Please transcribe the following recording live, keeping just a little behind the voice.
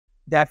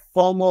that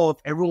FOMO of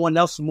everyone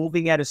else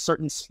moving at a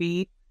certain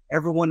speed,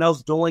 everyone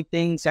else doing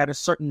things at a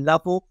certain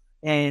level,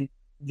 and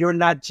you're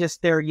not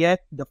just there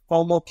yet. The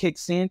FOMO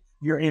kicks in,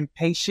 you're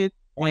impatient,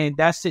 and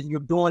that's it. You're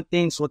doing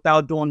things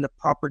without doing the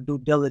proper due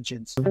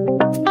diligence.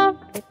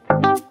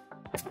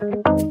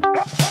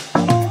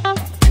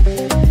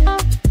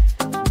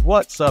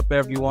 What's up,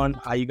 everyone?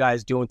 How you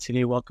guys doing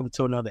today? Welcome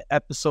to another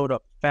episode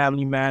of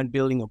Family Man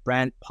Building a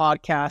Brand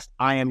podcast.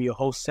 I am your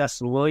host,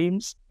 Cecil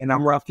Williams. And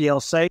I'm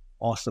Raphael Saye.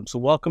 Awesome. So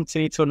welcome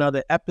today to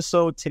another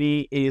episode.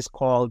 Today is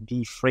called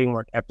the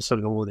Framework episode,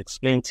 and we'll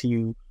explain to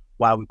you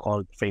why we call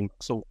it the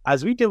Framework. So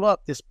as we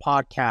develop this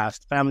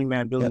podcast, Family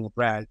Man Building a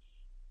Brand,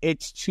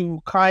 it's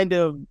to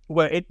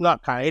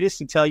it is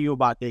to tell you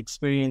about the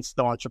experience,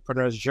 the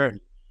entrepreneur's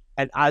journey.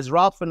 And as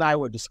Ralph and I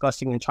were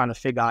discussing and trying to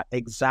figure out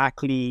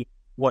exactly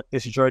what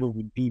this journey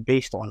would be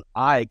based on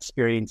our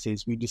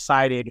experiences, we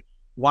decided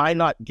why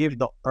not give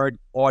the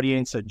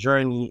audience a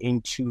journey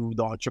into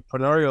the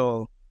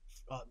entrepreneurial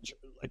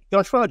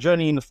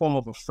journey in the form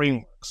of a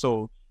framework.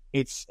 So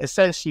it's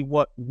essentially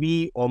what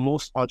we or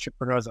most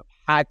entrepreneurs have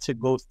had to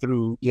go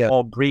through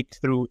or break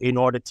through in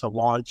order to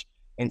launch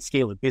and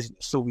scale a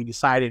business. So we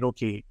decided,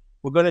 okay,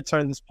 we're going to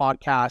turn this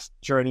podcast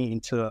journey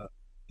into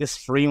this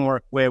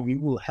framework where we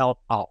will help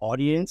our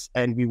audience,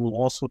 and we will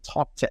also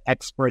talk to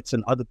experts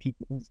and other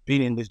people who've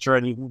been in this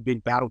journey, who've been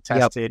battle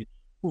tested,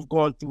 who've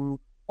gone through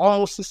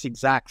almost this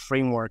exact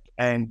framework.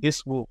 And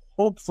this will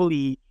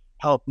hopefully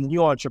help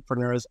new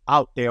entrepreneurs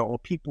out there or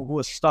people who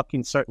are stuck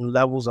in certain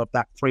levels of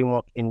that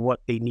framework in what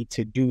they need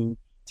to do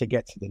to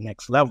get to the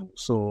next level.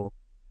 So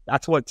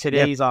that's what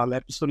today's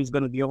episode is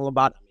going to be all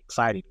about. I'm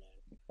excited,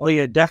 man. Oh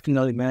yeah,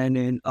 definitely, man.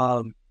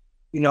 And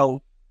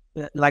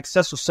like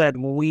Cecil said,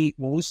 when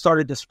we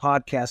started this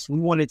podcast, we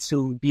wanted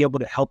to be able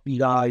to help you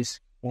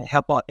guys and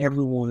help out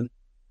everyone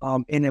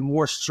in a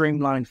more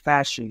streamlined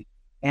fashion.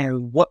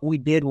 And what we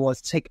did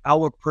was take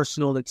our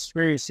personal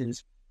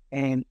experiences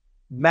and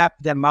map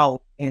them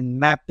out and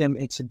map them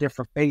into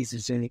different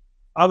phases. And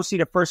obviously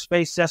the first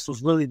phase, Cecil,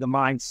 was really the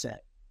mindset.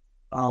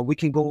 We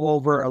can go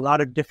over a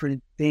lot of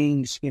different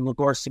things in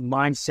regards to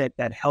mindset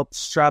that help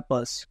strap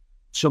us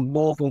to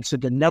move into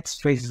the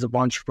next phases of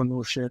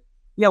entrepreneurship.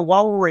 Yeah,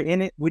 while we were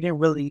in it, we didn't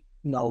really,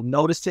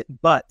 notice it.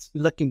 But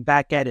looking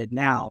back at it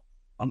now,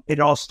 it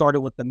all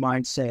started with the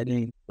mindset.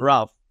 And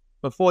Ralph,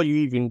 before you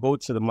even go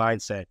to the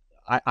mindset,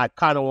 I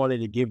kind of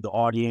wanted to give the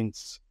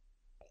audience,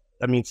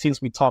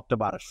 since we talked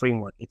about a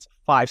framework, it's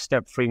a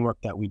 5-step framework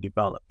that we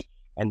developed.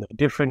 And the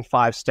different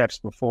 5 steps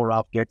before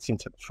Ralph gets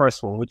into the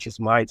first one, which is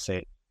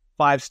mindset.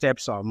 5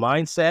 steps are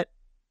mindset,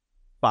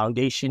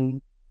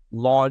 foundation,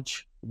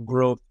 launch,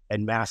 growth,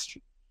 and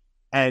mastery.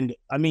 And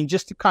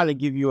just to kind of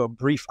give you a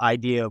brief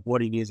idea of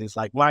what it is, it's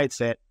like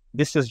mindset.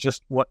 This is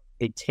just what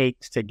it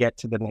takes to get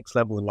to the next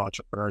level in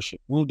entrepreneurship.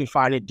 We'll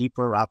define it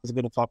deeper. Ralph is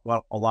going to talk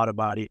about a lot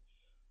about it.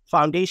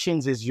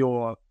 Foundations is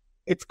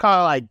it's kind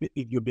of like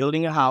if you're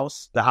building a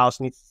house, the house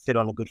needs to sit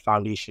on a good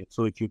foundation.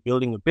 So if you're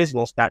building a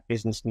business, that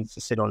business needs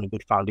to sit on a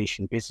good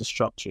foundation, business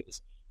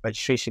structures,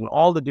 registration,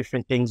 all the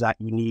different things that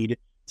you need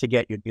to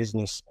get your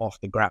business off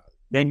the ground.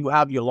 Then you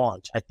have your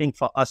launch. I think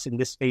for us in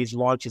this phase,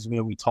 launch is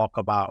where we talk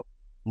about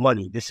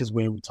money. This is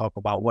where we talk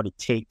about what it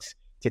takes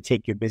to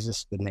take your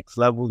business to the next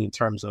level in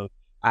terms of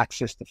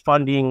access to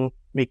funding,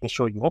 making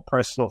sure your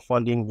personal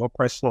funding, your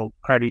personal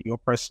credit, your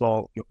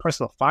personal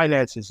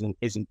finances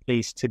is in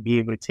place to be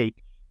able to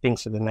take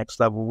things to the next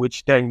level,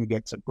 which then you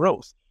get to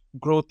growth.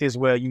 Growth is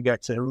where you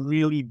get to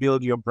really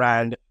build your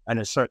brand and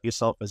assert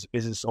yourself as a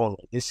business owner.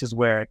 This is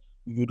where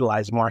you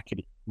utilize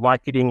marketing.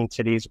 Marketing in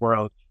today's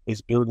world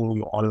is building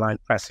your online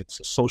presence,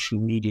 social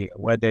media,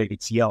 whether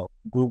it's Yelp,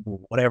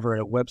 Google, whatever,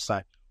 a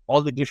website.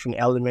 All the different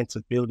elements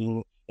of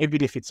building,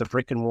 even if it's a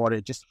brick and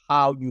mortar, just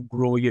how you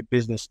grow your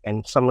business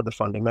and some of the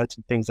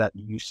fundamental things that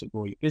you use to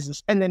grow your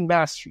business. And then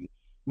mastery.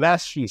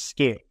 Mastery is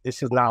scale.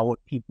 This is now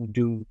what people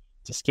do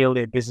to scale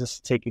their business,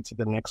 to take it to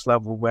the next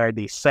level, where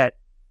they set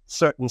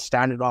certain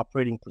standard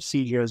operating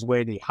procedures,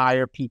 where they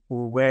hire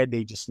people, where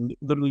they just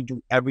literally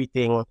do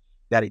everything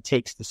that it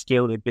takes to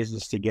scale their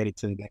business to get it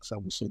to the next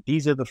level. So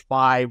these are the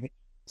 5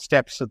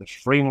 steps of the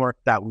framework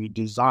that we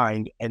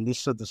designed. And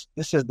this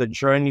is the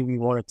journey we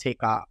want to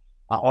take our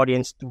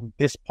audience through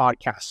this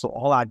podcast. So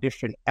all our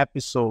different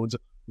episodes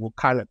will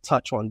kind of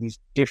touch on these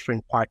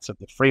different parts of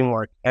the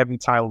framework every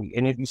time we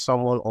interview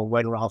someone or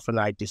when Ralph and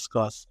I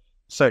discuss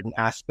certain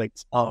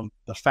aspects of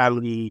the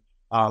family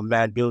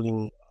man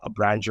building a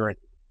brand journey.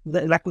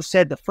 Like we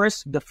said, the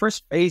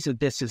first phase of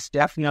this is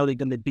definitely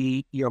going to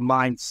be your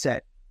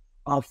mindset.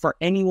 For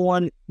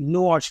anyone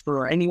new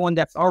entrepreneur, anyone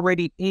that's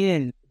already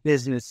in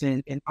business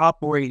and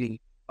operating,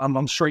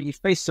 I'm sure you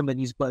face some of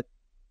these, but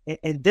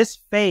in this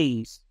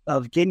phase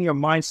of getting your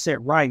mindset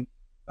right,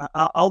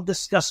 I'll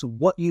discuss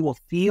what you will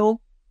feel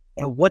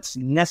and what's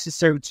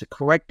necessary to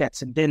correct that,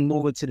 to then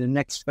move into the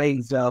next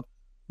phase of,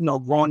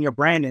 growing your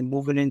brand and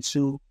moving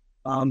into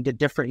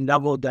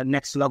the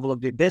next level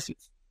of your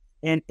business.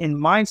 And in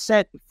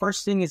mindset, the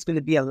first thing is going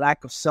to be a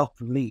lack of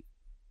self-belief.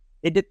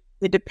 It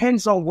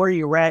depends on where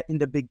you're at in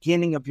the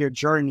beginning of your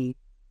journey,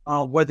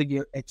 whether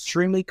you're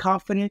extremely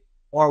confident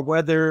or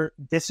whether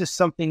this is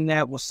something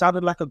that was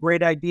sounded like a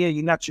great idea,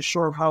 you're not too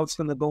sure of how it's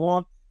going to go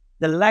on,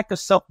 the lack of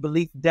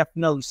self-belief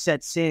definitely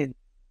sets in.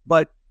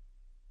 But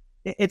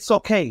it's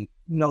okay.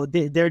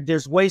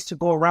 There's ways to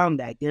go around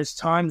that. There's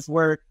times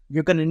where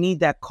you're going to need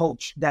that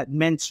coach, that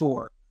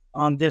mentor.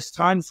 There's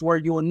times where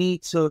you'll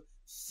need to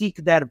seek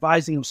that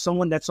advising of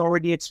someone that's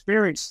already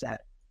experienced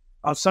that.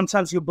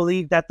 Sometimes you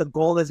believe that the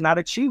goal is not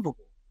achievable.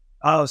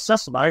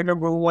 Cecil, I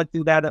remember we went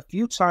through that a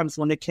few times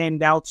when it came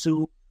down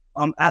to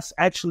us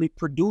actually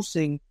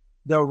producing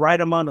the right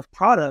amount of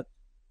product.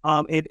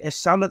 It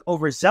sounded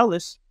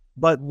overzealous,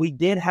 but we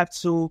did have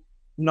to,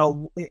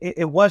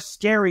 it was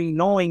scary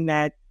knowing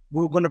that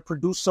we were going to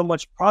produce so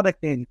much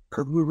product, and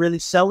could we really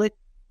sell it?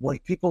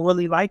 Would people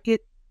really like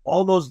it?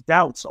 All those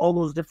doubts, all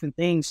those different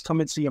things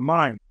come into your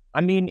mind. I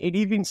mean, it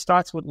even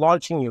starts with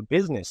launching your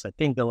business. I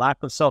think the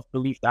lack of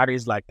self-belief, that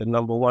is like the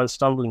number one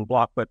stumbling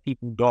block where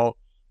people don't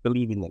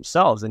believe in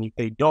themselves. And if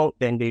they don't,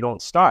 then they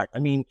don't start. I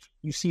mean,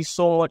 you see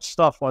so much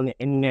stuff on the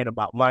internet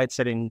about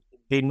mindset, and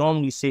they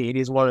normally say it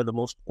is one of the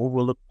most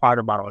overlooked part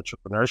about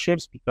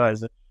entrepreneurships,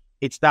 because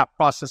it's that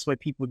process where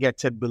people get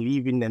to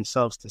believe in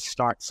themselves to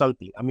start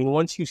something. I mean,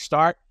 once you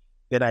start,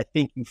 then I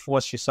think you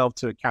force yourself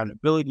to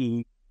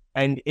accountability.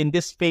 And in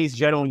this phase,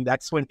 generally,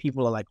 that's when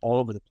people are like all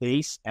over the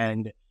place,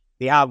 and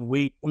they have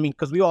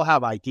because we all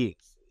have ideas.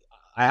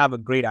 I have a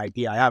great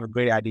idea.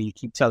 You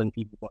keep telling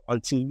people, but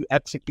until you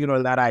execute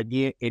on that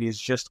idea, it is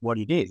just what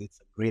it is. It's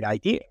a great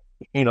idea,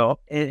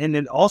 And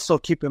then also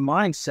keep in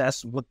mind,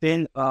 Seth,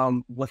 within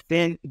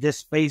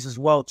this phase as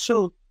well,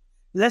 too,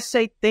 let's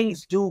say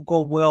things do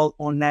go well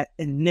on that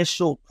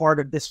initial part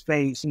of this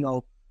phase,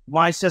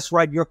 mindset's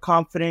right, you're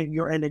confident,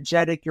 you're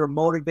energetic, you're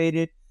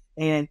motivated,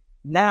 and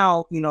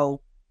now,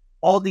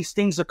 all these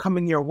things are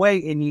coming your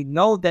way, and you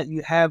know that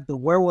you have the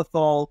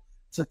wherewithal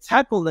to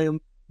tackle them.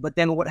 But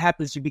then what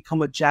happens? You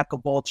become a jack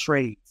of all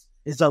trades.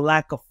 Is a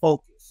lack of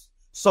focus.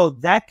 So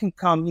that can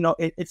come,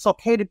 it's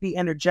okay to be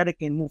energetic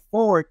and move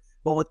forward,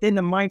 but within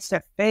the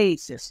mindset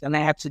phase, it's going to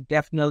have to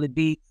definitely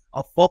be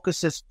a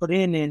focus that's put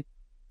in. And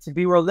to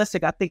be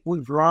realistic, I think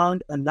we've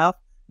learned enough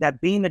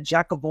that being a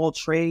jack of all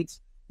trades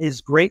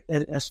is great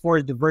as far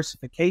as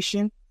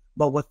diversification,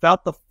 but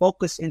without the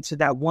focus into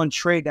that one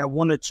trade, that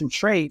one or two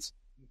trades,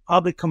 you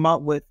probably come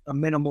out with a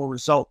minimal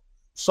result.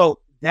 So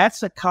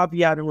that's a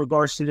caveat in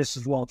regards to this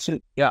as well,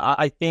 too. Yeah,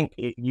 I think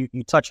you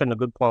touch on a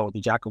good point with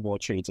the jack of all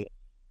trades.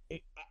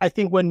 I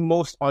think when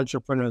most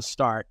entrepreneurs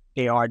start,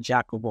 they are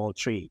jack of all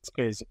trades,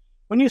 because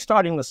when you're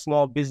starting a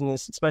small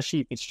business, especially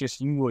if it's just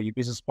you or your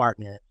business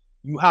partner,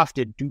 you have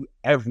to do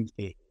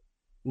everything.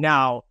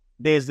 Now,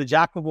 there's the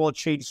jack of all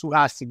trades who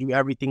has to do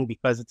everything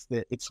because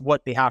it's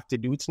what they have to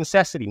do. It's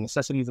necessity.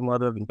 Necessity is the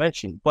mother of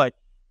invention. But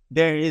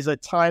there is a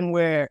time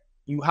where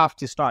you have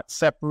to start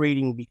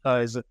separating,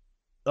 because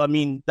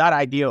that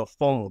idea of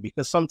FOMO,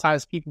 because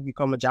sometimes people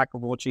become a jack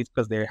of all trades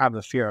because they have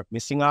a fear of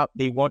missing out.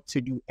 They want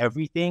to do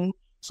everything.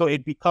 So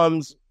it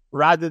becomes,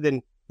 rather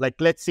than, like,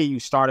 let's say you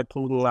start a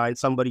clothing line,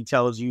 somebody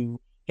tells you,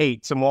 hey,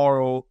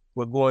 tomorrow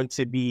we're going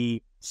to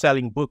be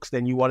selling books,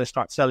 then you want to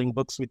start selling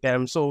books with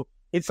them. So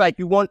it's like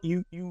you want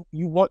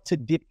to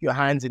dip your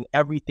hands in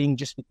everything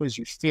just because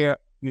you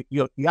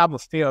have a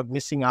fear of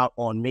missing out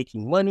on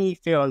making money,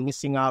 fear of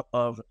missing out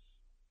of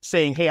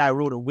saying, hey, I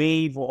rode a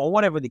wave, or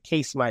whatever the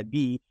case might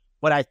be.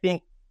 But I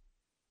think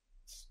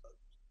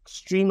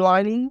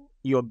streamlining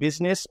your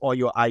business or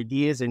your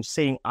ideas and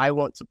saying, I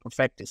want to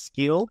perfect a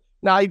skill.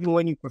 Now, even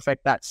when you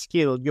perfect that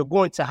skill, you're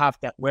going to have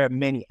to wear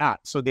many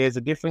hats. So there's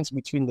a difference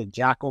between the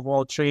jack of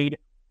all trade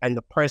and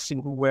the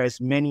person who wears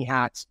many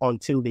hats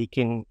until they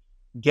can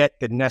get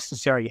the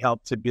necessary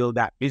help to build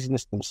that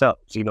business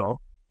themselves,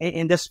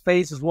 In this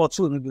phase as well,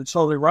 too, and you're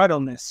totally right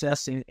on this,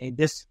 Seth. And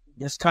this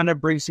kind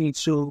of brings me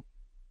to,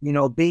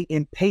 being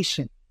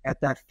impatient at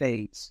that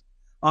phase.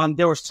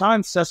 There was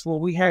times, Seth, where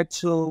we had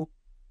to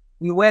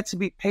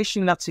be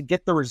patient enough to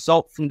get the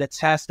result from the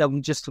task that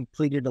we just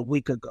completed a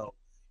week ago.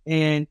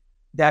 And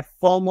that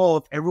FOMO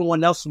of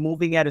everyone else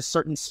moving at a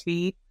certain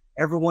speed,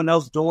 everyone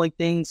else doing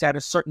things at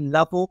a certain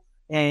level,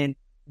 and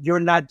you're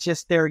not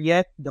just there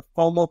yet. The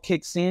FOMO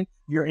kicks in,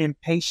 you're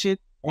impatient,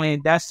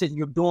 and that's it.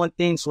 You're doing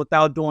things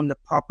without doing the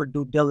proper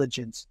due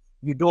diligence.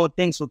 You're doing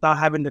things without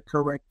having the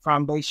correct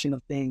foundation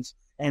of things.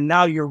 And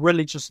now you're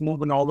really just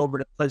moving all over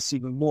the place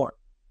even more.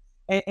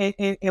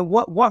 And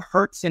what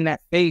hurts in that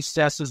phase,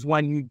 Seth, is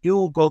when you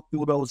do go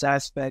through those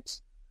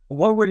aspects.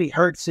 What really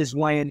hurts is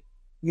when,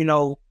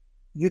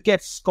 you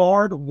get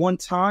scarred one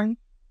time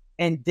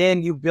and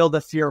then you build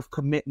a fear of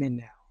commitment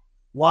now.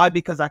 Why?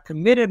 Because I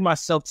committed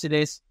myself to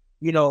this,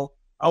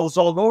 I was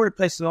all over the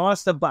place and all that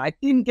stuff, but I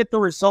didn't get the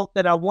result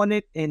that I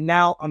wanted. And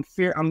now I'm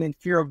in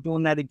fear of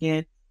doing that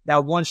again.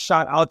 That one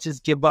shot, I'll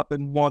just give up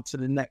and move on to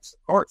the next.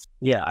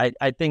 Yeah,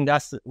 I think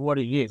that's what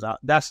it is.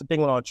 That's the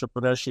thing with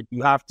entrepreneurship.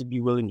 You have to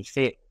be willing to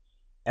fail.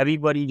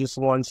 Everybody just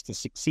wants to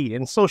succeed.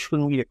 And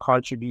social media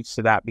contributes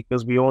to that,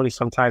 because we only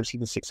sometimes see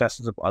the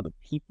successes of other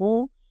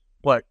people.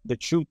 But the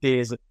truth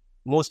is,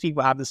 most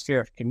people have this fear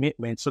of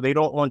commitment, so they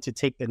don't want to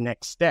take the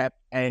next step.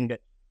 And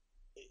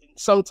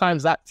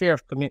sometimes that fear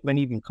of commitment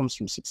even comes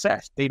from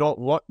success. They don't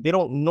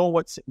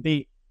know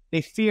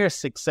they fear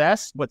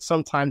success, but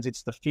sometimes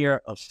it's the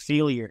fear of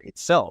failure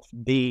itself.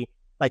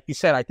 Like you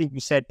said, I think you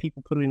said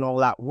people put in all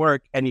that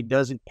work and it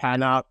doesn't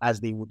pan out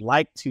as they would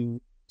like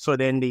to. So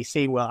then they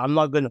say, well, I'm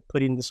not going to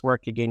put in this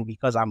work again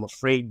because I'm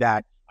afraid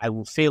that I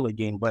will fail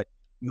again. But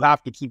you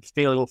have to keep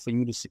failing for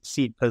you to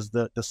succeed, because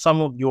the sum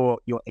of your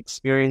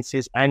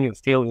experiences and your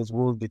failures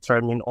will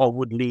determine or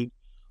would lead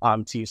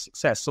to your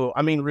success. So,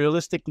 I mean,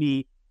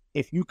 realistically,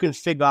 if you can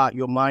figure out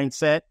your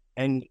mindset,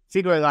 and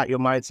figuring out your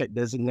mindset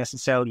doesn't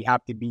necessarily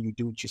have to be you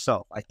do it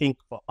yourself. I think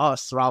for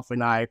us, Ralph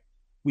and I,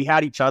 we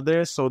had each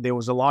other. So there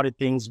was a lot of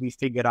things we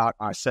figured out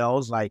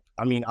ourselves. Like,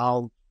 I mean,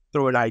 I'll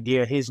throw an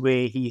idea his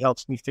way. He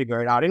helps me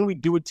figure it out. And we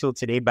do it till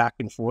today, back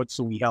and forth.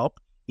 So we help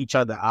each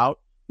other out.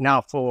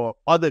 Now, for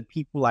other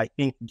people, I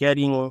think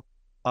getting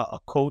a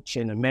coach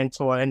and a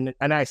mentor, and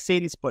I say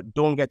this, but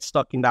don't get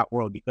stuck in that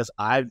world, because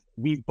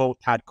we've both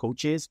had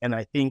coaches. And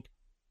I think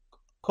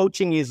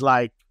coaching is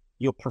like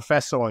your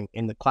professor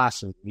in the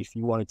classroom, if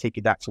you want to take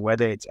it back to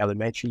whether it's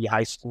elementary,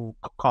 high school,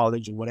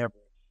 college, or whatever.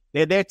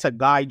 They're there to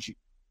guide you,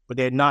 but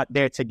they're not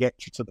there to get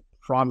you to the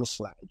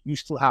promised land. You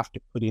still have to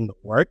put in the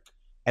work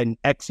and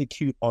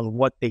execute on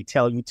what they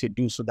tell you to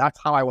do. So that's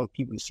how I want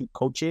people to see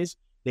coaches.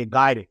 They're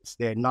guidance.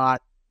 They're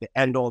not the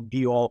end all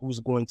be all who's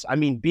going to, I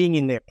mean, being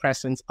in their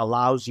presence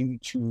allows you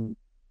to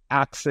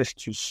access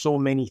to so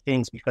many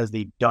things because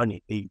they've done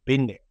it. They've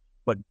been there.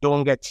 But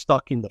don't get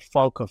stuck in the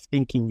funk of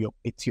thinking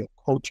it's your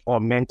coach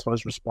or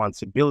mentor's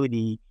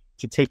responsibility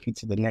to take you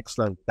to the next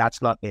level.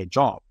 That's not their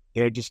job.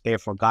 They're just there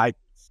for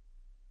guidance.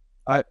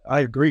 I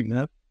agree,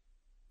 man.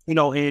 You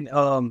know, and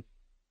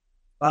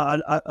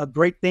a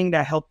great thing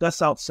that helped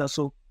us out,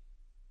 Cecil,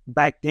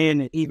 back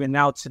then and even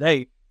now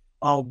today,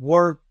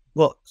 were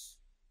books.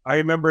 I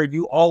remember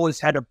you always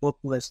had a book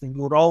list and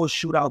you would always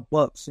shoot out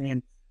books.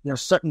 And there are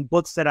certain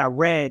books that I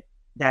read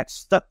that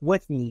stuck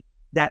with me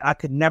that I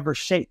could never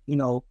shake, you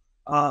know.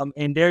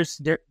 And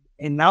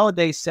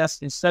nowadays,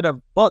 Cecil, instead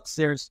of books,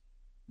 there's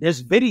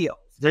videos,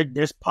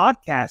 there's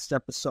podcast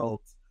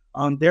episodes.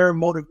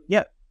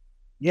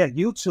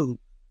 YouTube.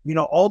 You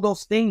know, all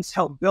those things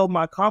help build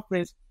my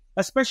confidence,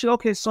 especially,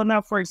 okay, so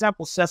now, for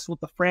example, Cecil,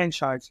 with the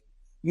franchise,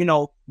 you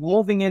know,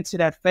 moving into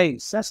that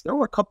phase, Cecil, there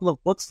were a couple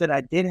of books that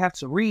I did have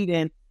to read,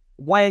 and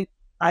why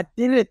I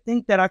didn't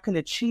think that I could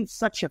achieve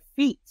such a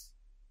feat.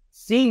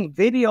 Seeing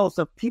videos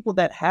of people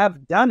that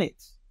have done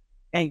it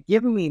and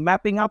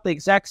mapping out the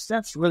exact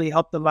steps really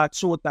helped a lot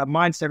too, with that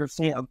mindset of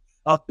saying,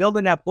 of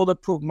building that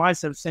bulletproof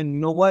mindset of saying, you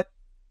know what?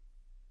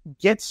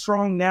 Get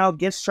strong now,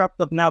 get strapped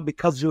up now,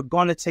 because you're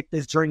going to take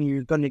this journey,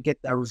 you're going to get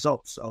that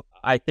result. So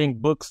I think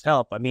books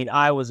help. I mean,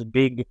 I was a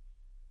big,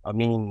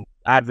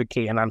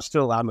 advocate, and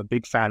I'm a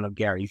big fan of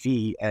Gary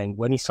Vee. And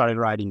when he started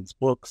writing his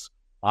books,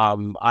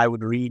 I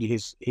would read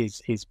his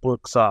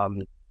books,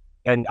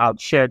 and I'll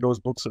share those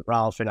books with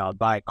Ralph, and I'll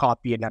buy a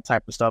copy and that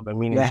type of stuff. I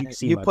mean, yeah,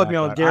 you put me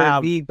on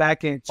Gary Vee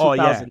back in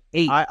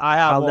 2008. I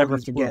have I'll all never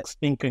these forget. books,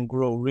 Think and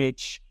Grow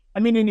Rich. I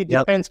mean, and it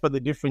depends for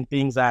the different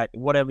things that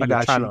whatever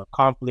you're trying to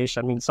accomplish.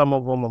 I mean, some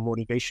of them are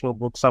motivational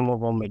books, some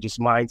of them are just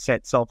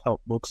mindset,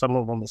 self-help books, some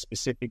of them are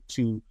specific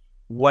to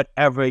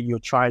whatever you're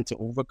trying to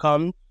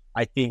overcome.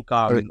 I think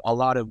a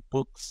lot of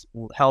books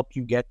will help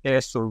you get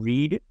there. So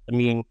read. I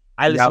mean,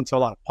 I listen to a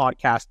lot of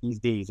podcasts these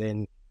days,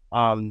 and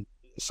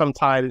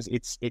sometimes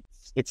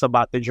it's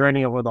about the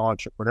journey of an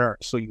entrepreneur.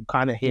 So you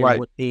kind of hear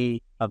what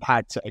they have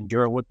had to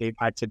endure, what they've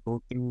had to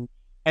go through.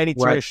 And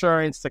it's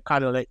reassurance to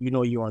kind of let you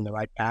know you're on the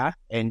right path.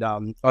 And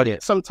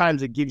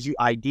sometimes it gives you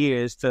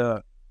ideas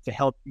to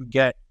help you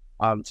get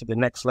to the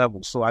next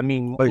level. So, I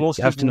mean, most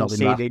people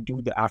say they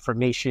do the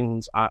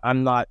affirmations.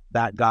 I'm not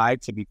that guy,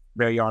 to be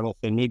very honest,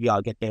 and maybe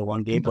I'll get there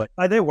one day, but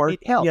they work.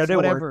 It helps, yeah, they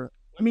whatever. Work.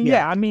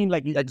 I mean,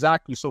 like,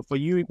 exactly. So for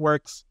you, it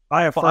works.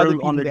 I for other affirm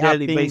people, on a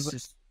daily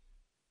basis.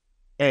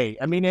 Hey,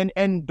 I mean,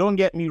 and don't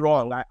get me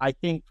wrong. I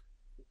think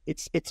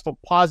it's for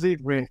positive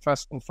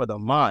reinforcement for the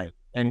mind.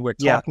 And we're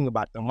talking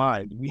about the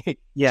mind.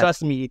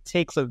 Trust me, it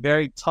takes a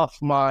very tough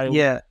mind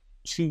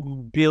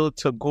to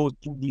go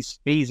through these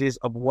phases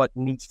of what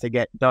needs to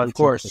get done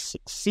to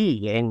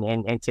succeed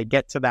and to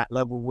get to that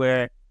level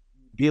where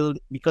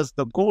because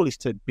the goal is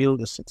to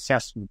build a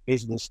successful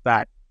business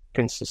that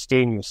can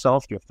sustain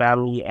yourself, your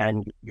family,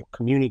 and your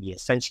community.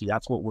 Essentially,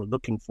 that's what we're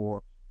looking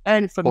for.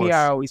 And for me,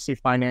 I always say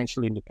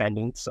financial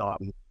independence.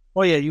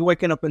 You're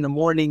waking up in the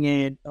morning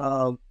and,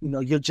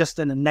 you're just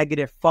in a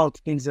negative funk,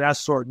 things of that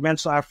sort.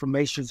 Mental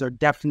affirmations are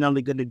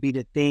definitely going to be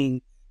the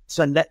thing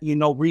to let you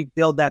know,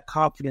 rebuild that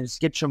confidence,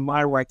 get your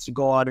mind right to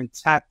go out and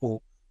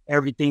tackle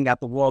everything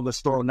that the world is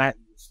throwing at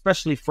you,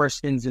 especially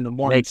first things in the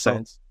morning. Makes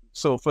sense.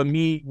 So for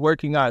me,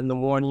 working out in the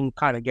morning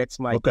kind of gets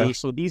my day.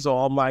 So these are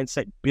all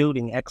mindset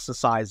building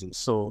exercises.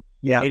 So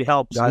it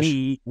helps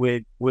me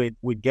with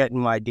getting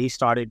my day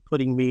started,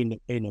 putting me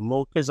in a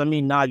mode. Because I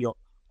mean, now your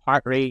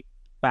heart rate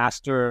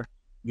faster,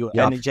 you're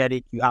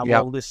energetic, you have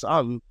all this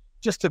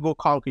just to go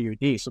conquer your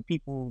day. So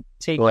people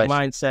take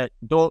mindset,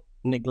 don't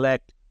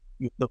neglect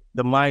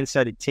the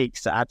mindset it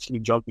takes to actually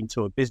jump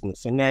into a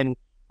business. And then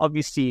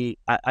obviously,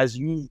 as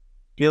you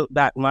built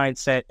that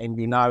mindset and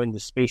you're now in the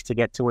space to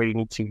get to where you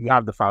need to, you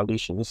have the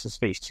foundation. This is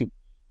phase 2.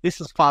 This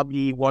is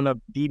probably one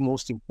of the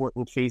most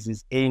important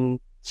phases in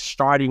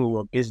starting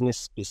your business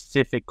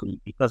specifically,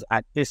 because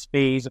at this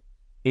phase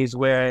is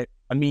where,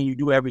 I mean, you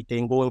do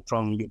everything going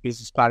from your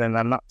business plan. And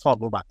I'm not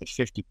talking about the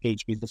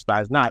 50-page business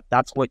plan. It's not,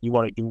 that's what you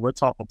want to do. We're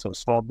talking to a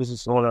small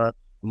business owner,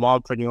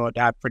 mompreneur,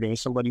 dadpreneur,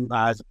 somebody who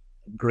has a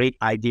great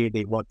idea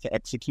they want to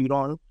execute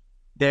on.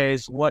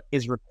 There's what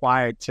is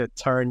required to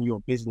turn your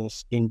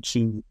business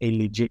into a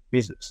legit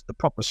business, the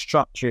proper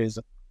structures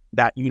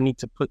that you need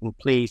to put in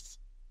place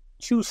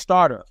to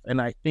start off. And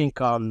I think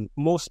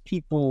most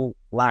people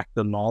lack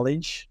the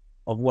knowledge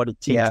of what it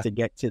takes to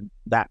get to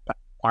that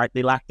part.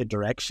 They lack the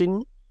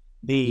direction.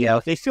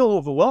 They feel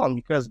overwhelmed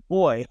because,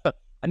 boy,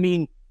 I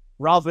mean,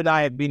 Ralph and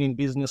I have been in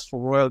business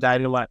for Royal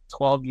Dynamite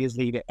 12 years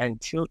later.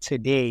 Until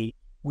today,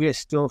 we are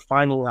still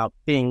finding out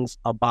things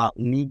about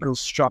legal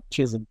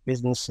structures of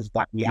businesses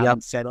that we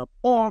haven't set up,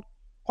 or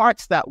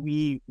parts that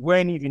we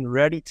weren't even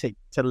ready to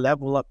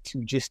level up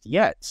to just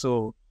yet.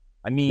 So,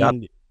 I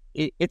mean,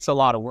 it's a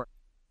lot of work.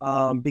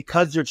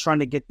 Because you're trying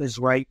to get this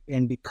right,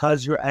 and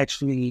because you're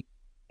actually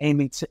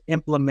aiming to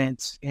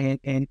implement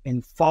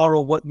and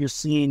follow what you're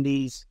seeing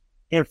these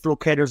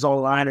influencers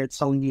online are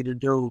telling you to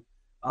do,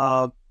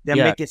 that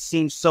make it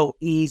seem so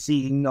easy,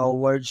 you know,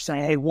 where you're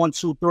saying, hey, 1,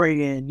 2,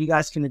 3, and you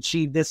guys can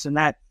achieve this and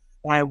that.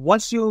 And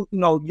once you're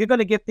going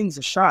to give things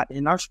a shot.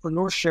 In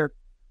entrepreneurship,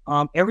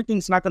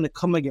 everything's not going to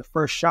come at your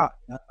first shot.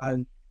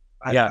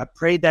 I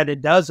pray that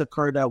it does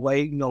occur that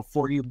way, you know,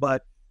 for you,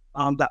 but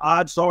the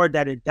odds are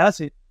that it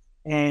doesn't.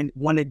 And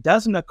when it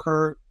doesn't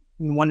occur,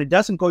 when it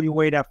doesn't go your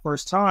way that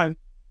first time,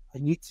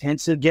 you tend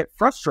to get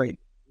frustrated.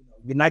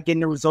 You're not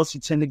getting the results,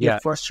 you tend to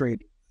get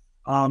frustrated.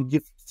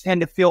 You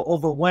tend to feel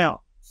overwhelmed.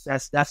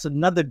 That's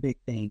another big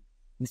thing.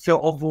 You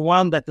feel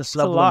overwhelmed at this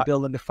level of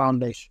building the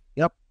foundation.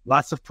 Yep.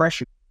 Lots of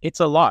pressure.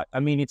 It's a lot. I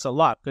mean, it's a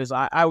lot because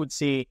I would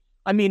say,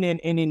 I mean,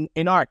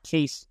 in our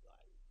case,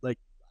 like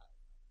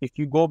if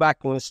you go back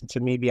and listen to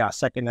maybe our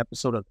second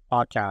episode of the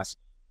podcast,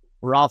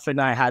 Ralph and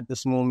I had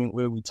this moment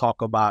where we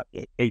talk about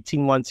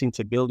 18 months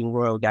into building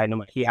Royal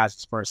Dynamite. He has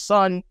his first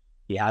son,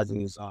 he has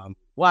his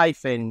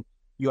wife, and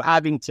you're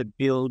having to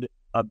build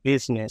a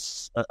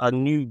business, a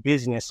new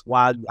business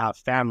while you have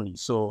family.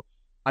 So,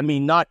 I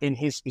mean, not in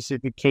his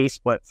specific case,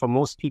 but for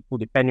most people,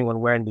 depending on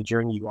where in the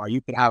journey you are,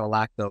 you could have a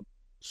lack of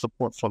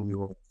support from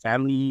your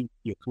family,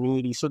 your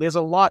community. So there's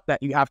a lot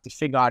that you have to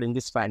figure out in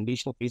this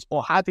foundational phase,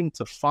 or having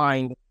to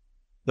find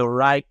the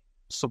right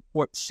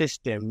support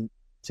system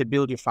to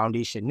build your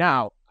foundation.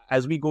 Now,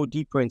 as we go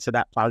deeper into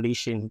that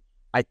foundation,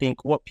 I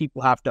think what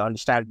people have to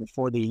understand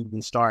before they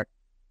even start,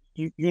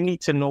 you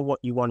need to know what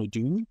you want to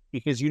do,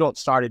 because you don't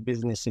start a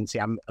business and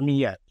say,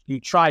 you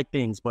try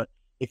things, but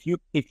if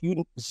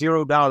you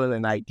zero down on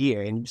an idea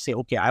and you say,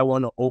 okay, I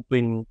want to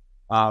open,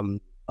 I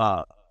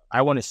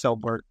want to sell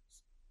burgers.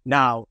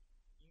 Now,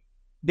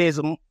 there's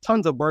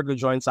tons of burger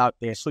joints out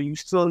there, so you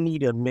still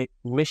need a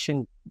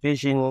mission,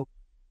 vision,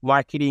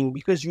 marketing,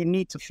 because you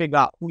need to figure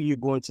out who you're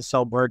going to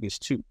sell burgers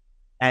to.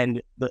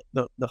 And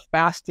the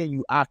faster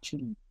you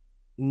actually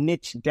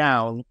niche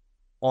down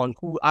on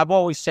who, I've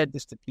always said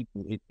this to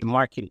people, in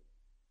marketing,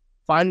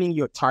 finding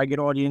your target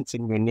audience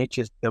and your niche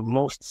is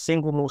the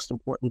single most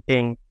important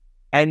thing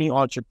any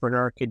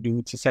entrepreneur could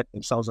do to set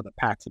themselves on a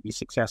path to be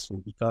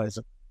successful. Because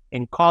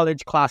in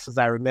college classes,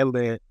 I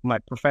remember my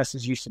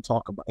professors used to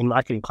talk about, in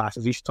marketing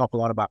classes, used to talk a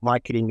lot about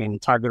marketing and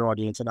target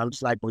audience. And I'm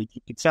just like, well,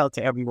 you could sell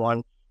to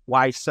everyone,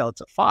 why sell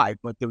to 5?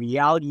 But the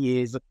reality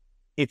is,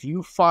 if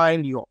you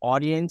find your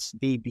audience,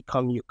 they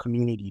become your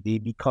community. They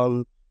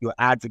become your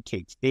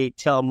advocates. They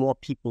tell more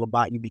people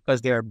about you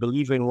because they're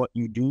believing what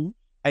you do,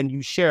 and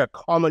you share a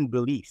common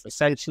belief.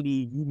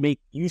 Essentially,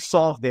 you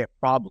solve their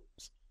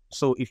problems.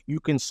 So if you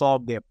can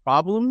solve their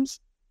problems,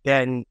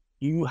 then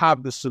you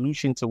have the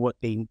solution to what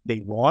they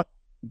want.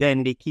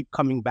 Then they keep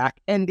coming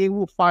back, and they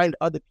will find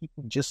other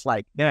people just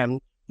like them.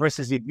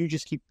 Versus if you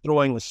just keep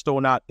throwing a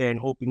stone out there and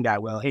hoping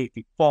that, well, hey, if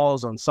it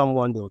falls on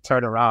someone, they'll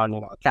turn around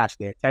and catch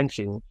their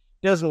attention.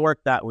 It doesn't work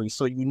that way.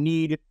 So you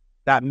need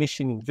that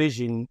mission and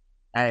vision.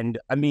 And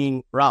I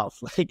mean,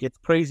 Ralph, like, it's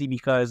crazy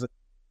because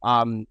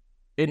in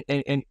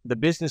the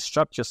business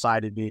structure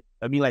side of it,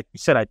 I mean, like you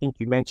said, I think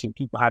you mentioned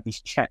people have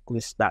these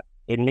checklists that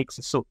it makes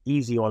it so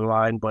easy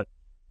online. But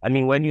I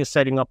mean, when you're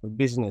setting up a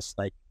business,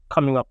 like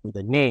coming up with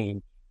a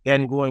name,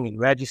 then going and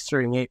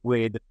registering it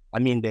with, I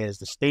mean, there's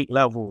the state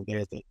level,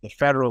 there's the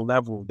federal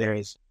level,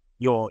 there's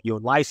your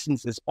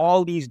licenses,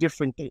 all these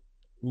different things.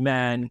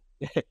 Man,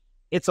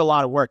 it's a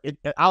lot of work.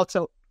 I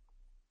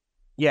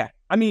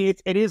mean,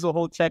 it is a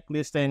whole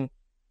checklist, and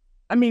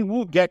I mean,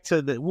 we'll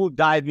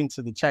dive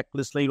into the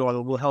checklist later on,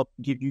 and we'll help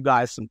give you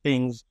guys some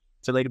things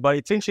to later. But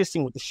it's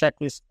interesting with the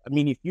checklist. I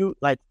mean, if you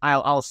like,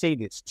 I'll say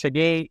this,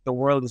 today, the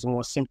world is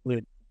more simpler,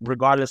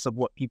 regardless of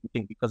what people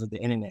think, because of the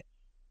internet.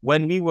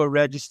 When we were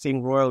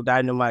registering Royal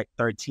Dynamite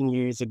 13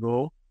 years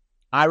ago,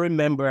 I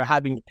remember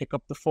having to pick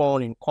up the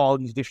phone and call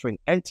these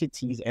different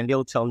entities, and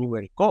they'll tell me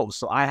where to go.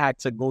 So I had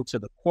to go to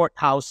the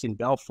courthouse in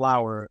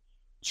Bellflower,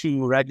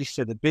 to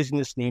register the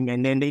business name.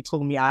 And then they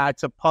told me I had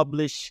to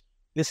publish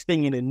this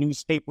thing in a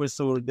newspaper.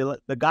 So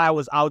the guy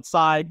was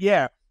outside.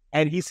 Yeah.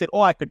 And he said,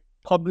 oh, I could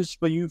publish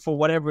for you for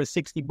whatever,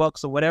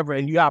 $60 or whatever.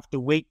 And you have to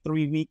wait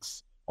 3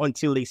 weeks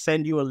until they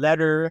send you a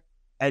letter.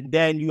 And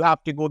then you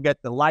have to go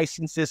get the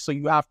licenses. So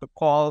you have to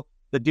call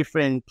the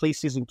different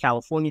places in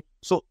California.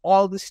 So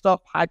all this stuff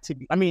had to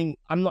be,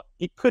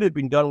 it could have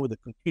been done with a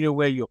computer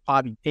where you're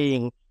probably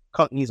paying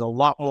companies a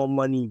lot more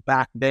money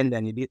back then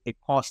than it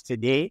costs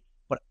today.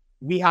 But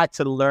we had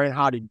to learn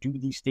how to do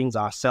these things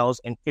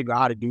ourselves and figure out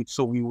how to do it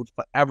so we would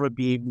forever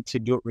be able to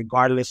do it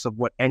regardless of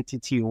what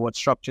entity or what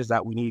structures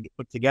that we need to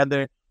put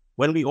together.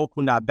 When we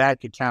opened our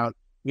bank account,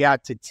 we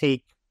had to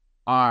take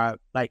our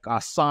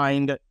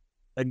signed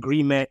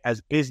agreement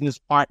as business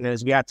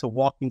partners. We had to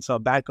walk into a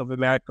Bank of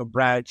America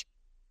branch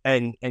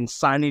and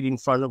sign it in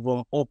front of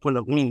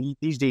them,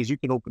 these days you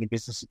can open a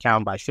business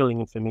account by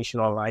filling information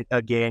online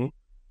again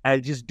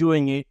and just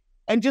doing it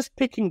and just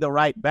picking the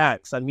right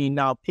banks.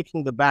 Now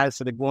picking the banks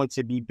that are going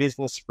to be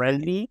business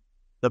friendly,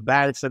 the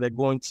banks that are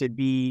going to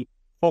be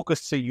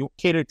focused to you,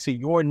 cater to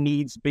your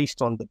needs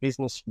based on the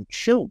business you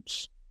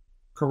choose.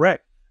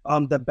 Correct.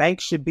 The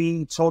bank should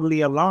be totally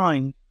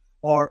aligned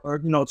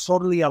or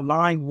totally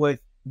aligned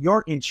with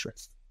your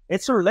interests.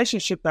 It's a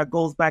relationship that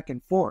goes back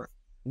and forth.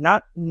 I'm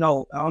not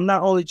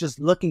only just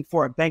looking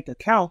for a bank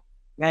account,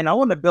 man, I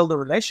want to build a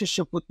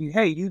relationship with you.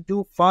 Hey, you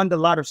do fund a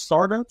lot of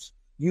startups.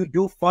 You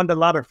do fund a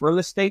lot of real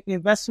estate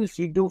investments.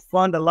 You do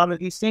fund a lot of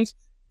these things.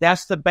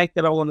 That's the bank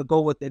that I want to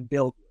go with and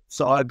build with.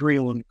 So I agree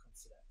when it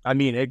comes to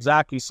that.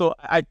 Exactly. So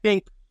I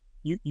think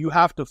you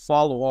have to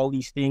follow all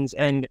these things.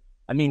 And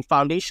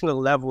foundational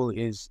level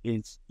is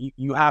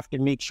you have to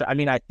make sure.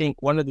 I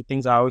think one of the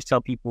things I always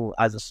tell people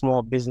as a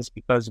small business,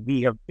 because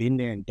we have been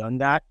there and done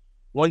that,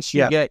 once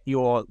you get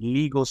your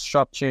legal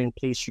structure in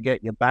place, you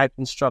get your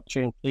banking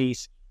structure in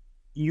place,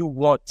 you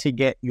want to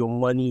get your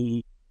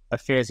money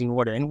affairs in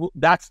order. And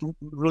that's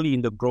really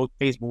in the growth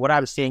phase. But what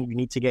I'm saying, you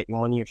need to get your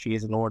money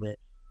affairs in order.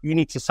 You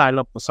need to sign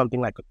up for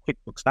something like a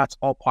QuickBooks. That's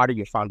all part of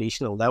your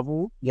foundational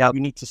level. Yep. You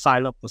need to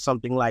sign up for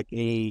something like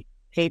a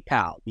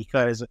PayPal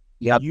because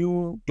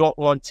you don't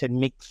want to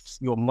mix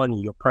your money,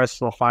 your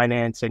personal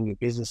finance and your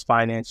business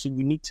finance. So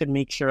you need to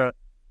make sure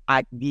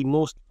at the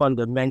most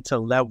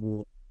fundamental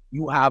level,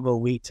 you have a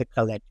way to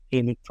collect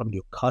payment from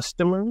your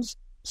customers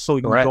so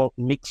you don't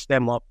mix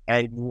them up.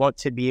 And you want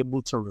to be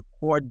able to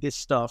record this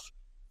stuff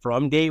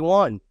from day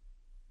one,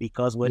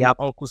 because when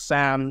Uncle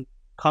Sam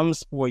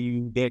comes for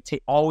you, they're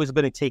always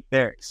going to take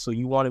theirs. So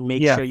you want to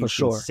make sure you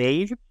can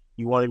save.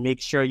 You want to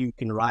make sure you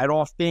can write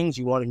off things.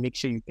 You want to make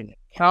sure you can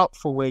account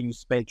for where you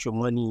spent your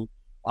money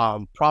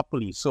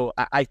properly. So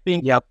I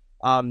think,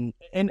 and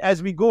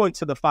as we go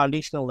into the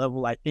foundational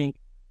level, I think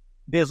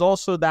there's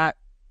also that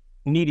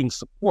needing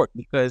support,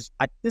 because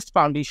at this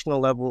foundational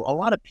level, a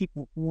lot of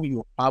people who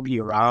you're probably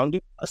around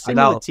are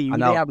similar to you.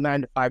 They have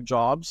 9-to-5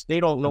 jobs. They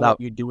don't know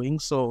what you're doing.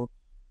 So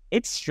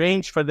it's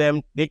strange for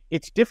them.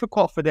 It's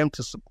difficult for them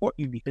to support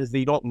you because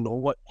they don't know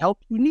what help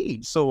you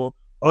need. So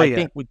I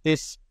think with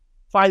this,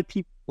 find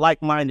people,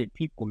 like-minded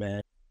people,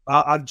 man.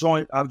 I've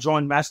joined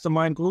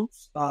mastermind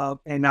groups,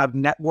 and I've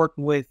networked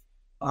with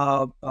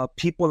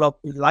people of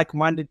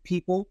like-minded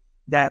people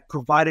that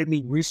provided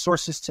me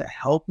resources to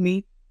help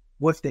me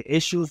with the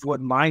issues, with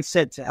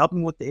mindset, to help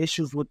me with the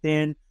issues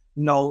within,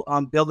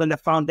 building the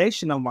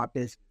foundation of my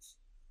business.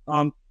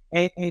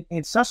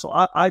 And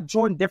Cecil, I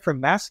joined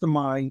different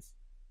masterminds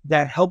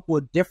that help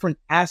with different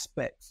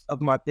aspects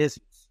of my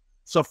business.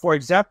 So, for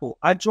example,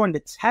 I joined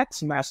the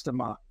tax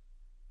mastermind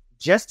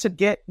just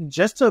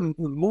to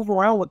move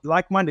around with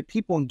like-minded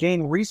people and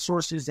gain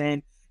resources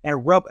and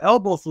rub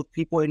elbows with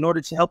people in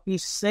order to help me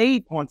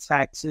save on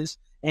taxes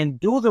and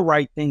do the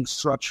right things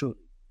structurally.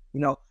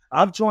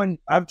 I've joined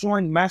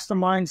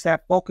masterminds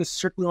that focus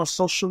strictly on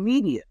social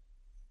media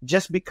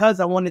just because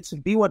I wanted to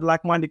be with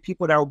like-minded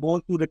people that were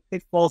going through the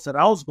pitfalls that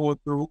I was going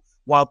through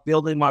while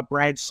building my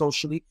brand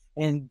socially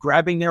and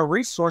grabbing their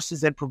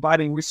resources and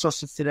providing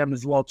resources to them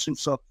as well too.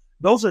 So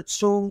those are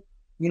two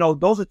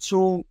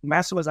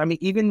masterminds.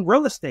 Even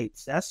real estate.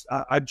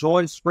 I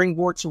joined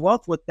Springboard to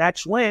Wealth with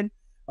Thatch Lynn,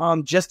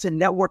 just to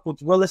network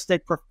with real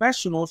estate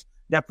professionals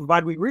that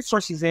provide me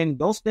resources, and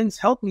those things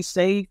help me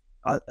save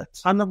a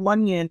ton of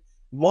money and,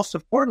 most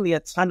importantly, a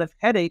ton of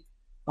headache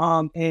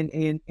and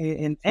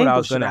what I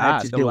was going to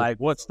ask.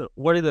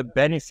 What are the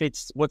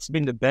benefits? What's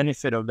been the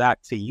benefit of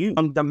that to you?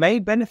 The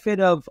main benefit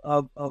of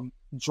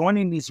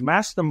joining these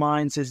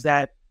masterminds is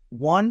that,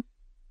 one,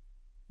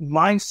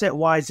 mindset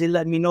wise, it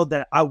let me know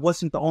that I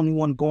wasn't the only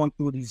one going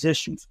through these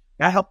issues.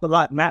 That helped a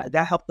lot.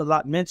 That helped a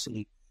lot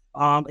mentally.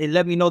 It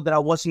let me know that I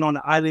wasn't on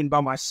the island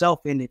by myself,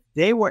 and if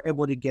they were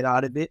able to get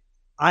out of it,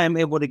 I am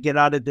able to get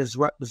out of this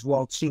as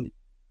well too.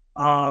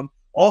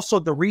 Also,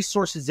 the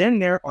resources in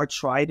there are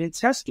tried and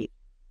tested.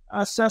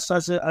 As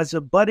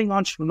a budding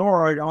entrepreneur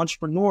or an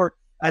entrepreneur,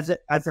 as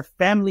a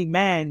family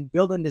man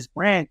building this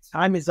brand,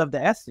 time is of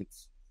the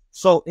essence.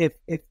 So if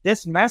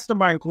this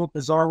mastermind group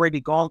has already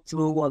gone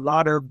through a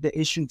lot of the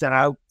issues that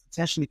I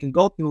potentially can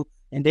go through,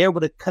 and they're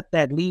able to cut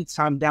that lead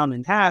time down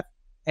in half,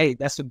 hey,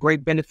 that's a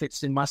great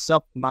benefits in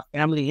myself, my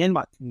family, and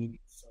my community.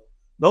 So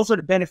those are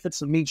the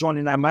benefits of me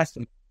joining that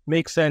master.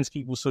 Makes sense,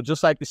 people. So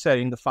just like you said,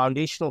 in the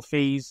foundational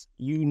phase,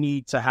 you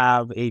need to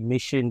have a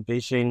mission,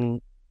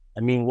 vision. I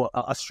mean,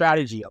 a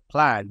strategy, a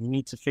plan. You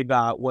need to figure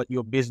out what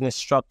your business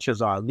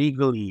structures are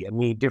legally. I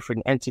mean,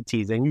 different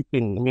entities, and you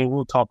can. I mean,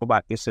 we'll talk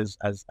about this as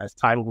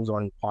time goes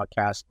on in the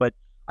podcast. But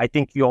I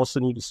think you also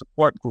need a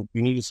support group.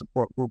 You need a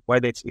support group,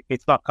 whether if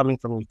it's not coming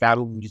from your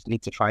family, you just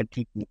need to find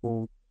people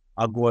who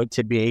are going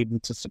to be able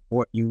to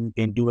support you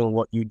in doing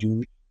what you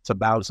do, to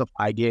bounce up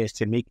ideas,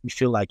 to make you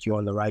feel like you're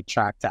on the right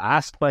track, to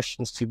ask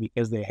questions to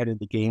because they're ahead of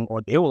the game,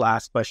 or they will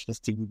ask questions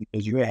to you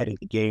because you're ahead of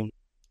the game.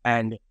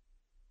 And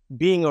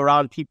being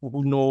around people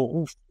who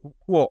know,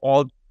 who are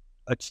all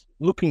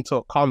looking to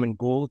a common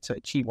goal to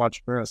achieve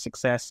entrepreneurial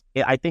success,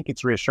 I think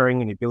it's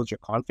reassuring and it builds your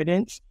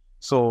confidence.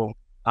 So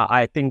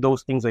I think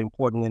those things are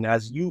important. And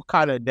as you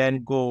kind of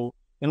then go,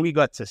 and we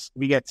get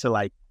to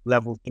like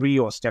level 3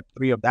 or step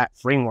 3 of that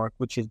framework,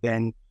 which is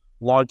then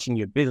launching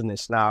your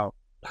business. Now,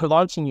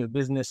 launching your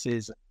business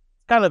is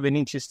kind of an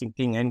interesting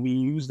thing, and we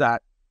use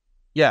that.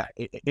 Yeah,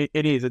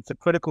 it is. It's a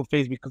critical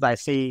phase because I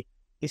say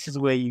this is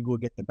where you go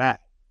get the bag.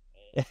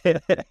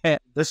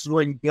 This is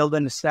where you build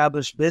an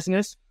established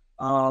business.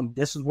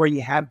 This is where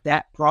you have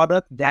that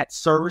product, that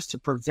service to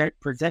present,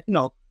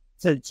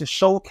 to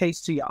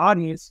showcase to your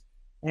audience.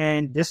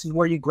 And this is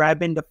where you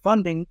grab into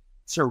funding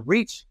to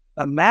reach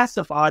a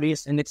massive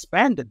audience and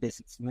expand the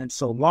business. And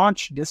so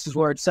launch, this is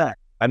where it's at.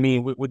 I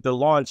mean, with the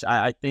launch,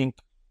 I think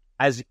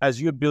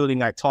as you're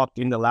building, I talked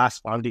in the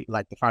last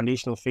the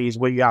foundational phase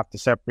where you have to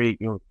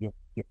separate your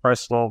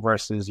personal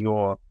versus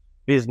your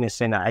business.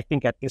 And I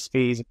think at this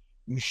phase,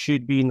 you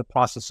should be in the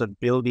process of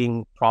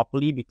building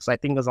properly, because I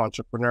think as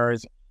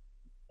entrepreneurs,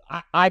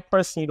 I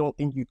personally don't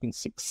think you can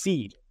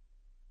succeed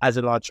as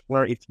an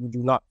entrepreneur if you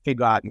do not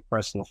figure out your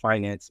personal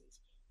finances,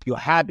 your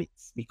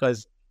habits,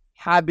 because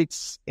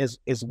habits is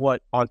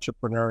what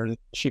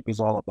entrepreneurship is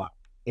all about.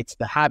 It's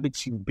the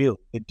habits you build,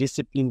 the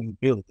discipline you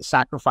build, the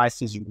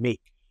sacrifices you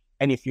make.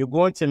 And if you're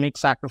going to make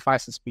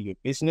sacrifices for your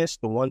business,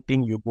 the one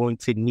thing you're going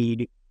to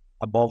need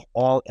above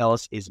all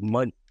else is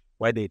money.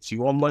 Whether it's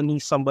your money,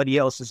 somebody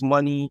else's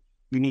money,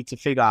 you need to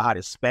figure out how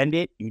to spend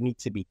it. You need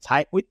to be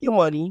tight with your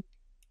money.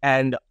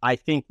 And I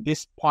think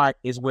this part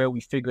is where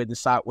we figure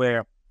this out,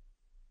 where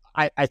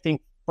I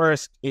think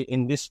first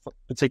in this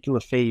particular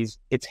phase,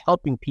 it's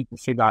helping people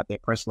figure out their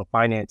personal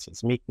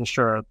finances, making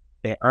sure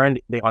they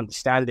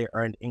understand their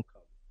earned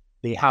income.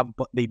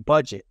 They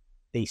budget,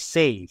 they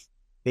save,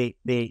 they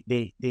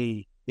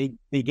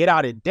get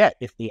out of debt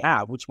if they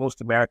have, which most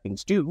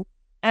Americans do.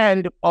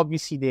 And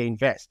obviously they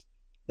invest.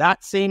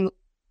 That same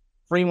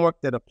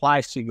framework that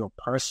applies to your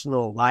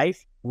personal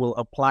life will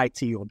apply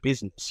to your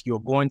business. You're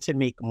going to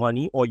make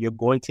money, or you're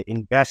going to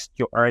invest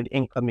your earned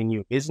income in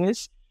your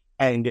business,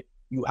 and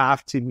you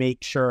have to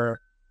make sure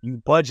you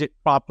budget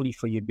properly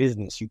for your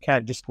business. You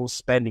can't just go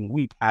spending.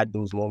 We've had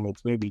those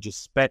moments where we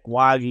just spent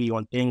wildly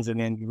on things, and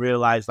then you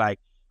realize, like,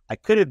 I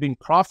could have been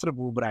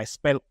profitable, but I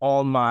spent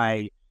all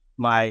my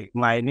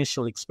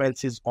initial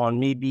expenses on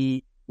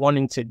maybe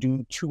wanting to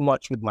do too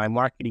much with my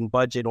marketing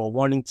budget, or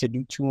wanting to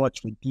do too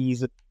much with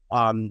these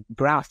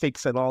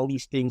graphics and all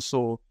these things.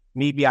 So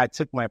maybe I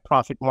took my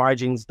profit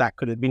margins that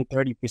could have been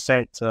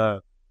 30%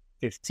 to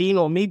 15,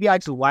 or maybe I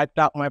just wiped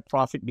out my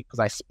profit because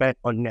I spent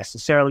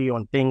unnecessarily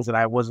on things that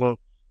I wasn't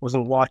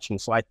watching.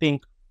 So I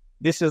think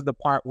this is the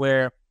part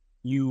where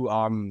you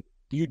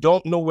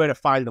don't know where to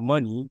find the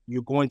money.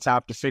 You're going to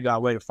have to figure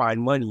out where to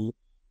find money.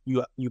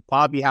 You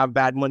probably have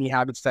bad money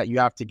habits that you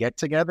have to get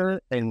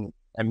together. And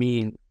I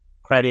mean,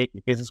 credit,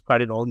 business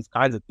credit, all these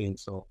kinds of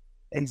things. So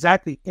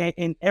exactly.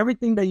 And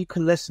everything that you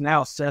can list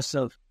now says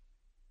of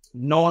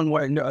knowing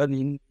where,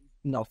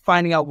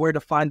 finding out where to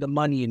find the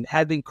money and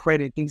having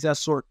credit, things that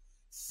sort,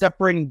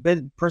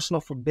 separating personal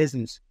from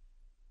business.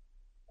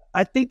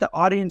 I think the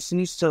audience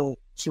needs to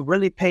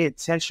really pay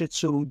attention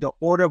to the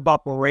order of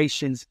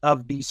operations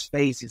of these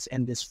phases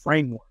and this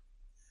framework.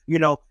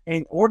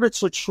 In order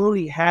to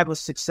truly have a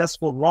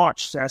successful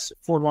launch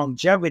for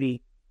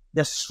longevity,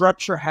 the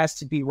structure has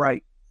to be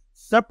right.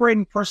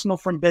 Separating personal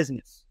from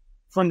business.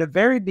 From the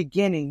very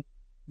beginning,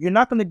 you're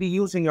not going to be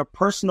using your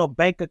personal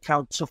bank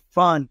account to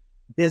fund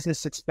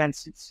business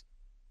expenses,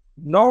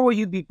 nor will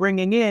you be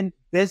bringing in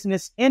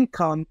business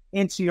income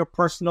into your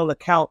personal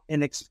account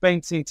and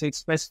expensing to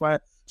expense.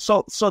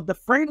 So the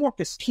framework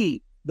is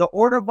key. The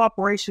order of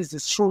operations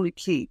is truly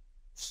key.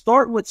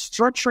 Start with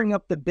structuring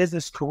up the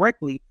business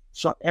correctly,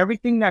 so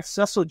everything that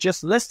Cecil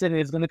just listed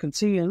is going to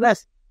continue to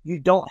list. You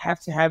don't have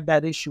to have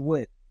that issue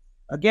with.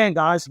 Again,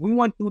 guys, we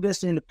went through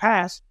this in the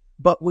past,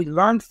 but we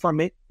learned from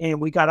it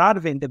and we got out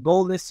of it. And the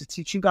goal is to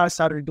teach you guys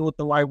how to do it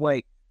the right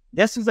way.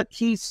 This is a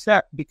key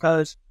step,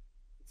 because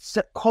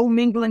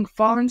commingling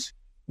funds,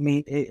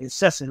 it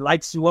says it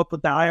lights you up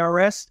with the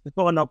IRS.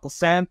 Before Uncle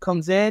Sam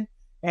comes in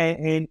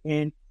and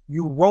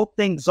you wrote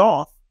things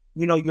off.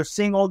 You're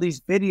seeing all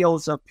these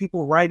videos of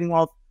people writing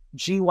off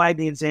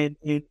G-Wagons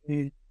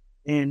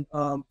and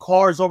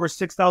cars over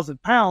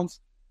 6,000 pounds,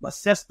 but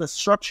since the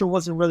structure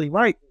wasn't really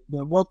right, they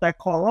wrote that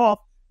car off.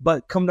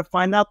 but come to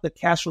find out the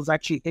cash was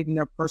actually hitting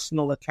their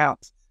personal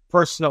accounts.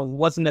 Personal,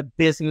 wasn't a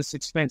business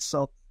expense.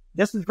 So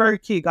this is very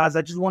key, guys.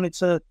 I just wanted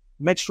to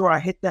make sure I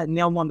hit that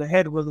nail on the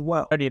head really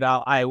well.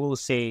 I will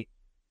say,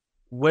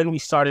 when we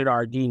started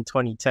RD in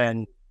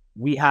 2010,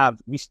 we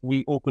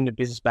opened a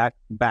business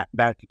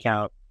bank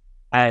account,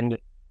 and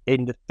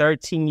in the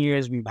 13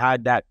 years we've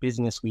had that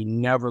business, we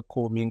never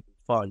commingled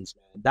funds.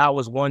 Man. That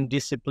was one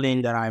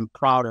discipline that I'm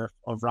proud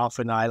of Ralph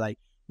and I. Like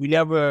we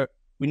never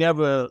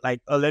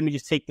like, oh, let me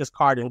just take this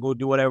card and go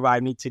do whatever I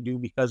need to do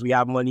because we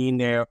have money in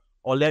there,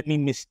 or let me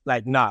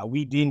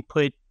we didn't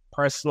put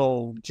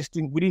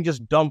we didn't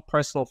just dump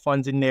personal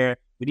funds in there.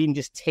 We didn't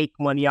just take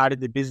money out of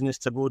the business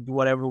to go do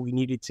whatever we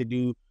needed to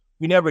do.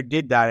 We never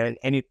did that.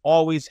 And it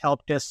always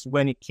helped us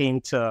when it came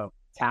to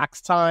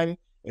tax time.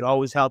 It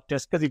always helped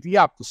us because if you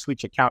have to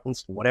switch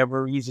accountants for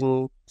whatever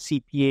reason,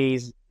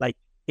 CPAs, like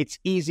it's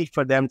easy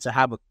for them to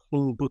have a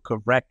clean book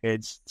of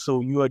records. So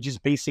you are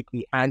just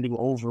basically handing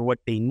over what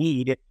they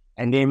need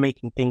and they're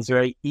making things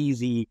very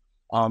easy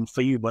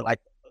for you. But like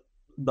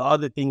the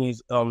other thing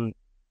is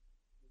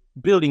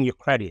building your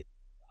credit.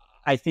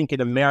 I think in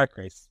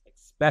America,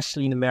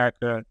 especially in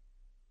America,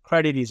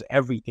 credit is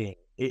everything.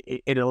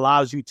 It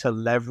allows you to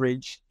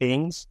leverage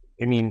things.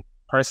 I mean,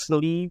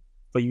 personally,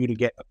 for you to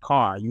get a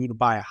car, you to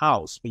buy a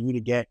house, for you to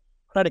get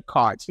credit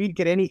cards, for you to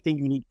get anything,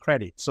 you need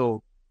credit.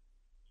 So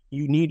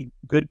you need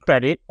good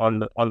credit on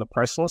the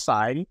personal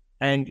side.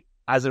 And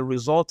as a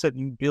result of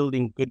you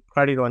building good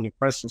credit on your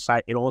personal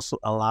side, it also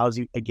allows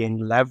you, again,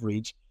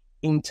 leverage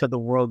into the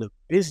world of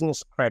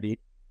business credit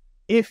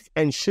if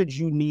and should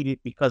you need it,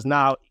 because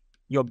now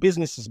your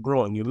business is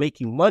growing, you're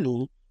making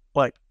money,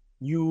 but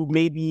you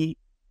maybe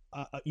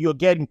you're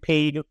getting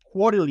paid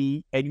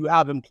quarterly and you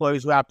have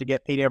employees who have to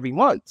get paid every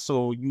month.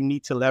 So you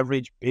need to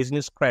leverage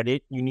business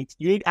credit. You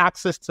need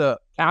access to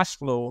cash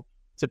flow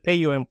to pay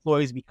your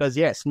employees because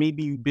yes,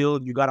 maybe you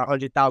got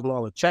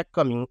 $100,000 check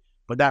coming,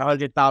 but that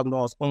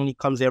 $100,000 only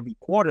comes every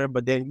quarter,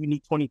 but then you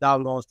need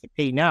 $20,000 to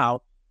pay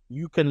now.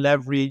 You can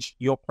leverage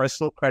your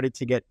personal credit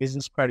to get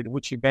business credit,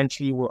 which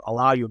eventually will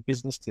allow your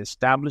business to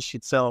establish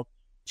itself,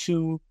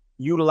 to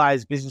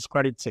utilize business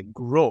credit to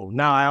grow.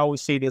 Now, I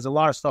always say there's a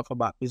lot of stuff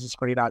about business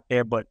credit out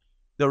there, but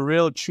the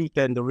real truth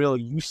and the real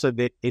use of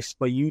it is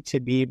for you to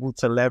be able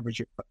to leverage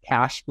it for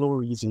cash flow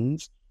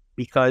reasons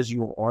because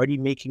you're already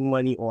making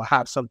money or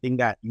have something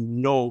that you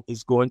know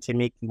is going to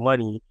make you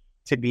money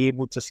to be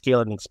able to scale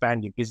and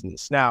expand your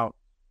business. Now,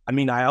 I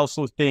mean, I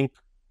also think,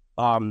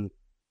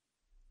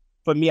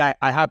 for me, I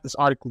have this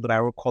article that I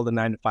wrote called The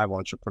 9-to-5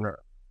 Entrepreneur.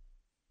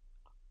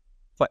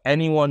 For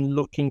anyone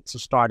looking to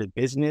start a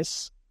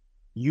business,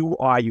 you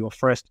are your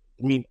first,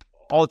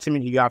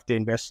 ultimately you have to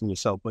invest in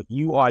yourself, but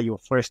you are your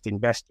first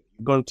investor.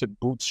 You're going to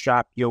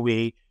bootstrap your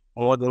way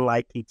more than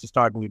likely to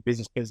start a new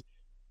business because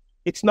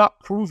it's not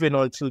proven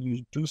until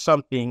you do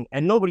something,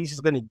 and nobody's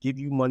just going to give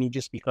you money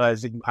just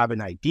because you have an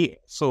idea.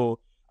 So,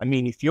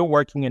 if you're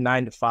working a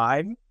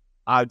 9-to-5,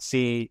 I'd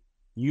say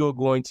you're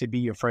going to be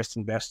your first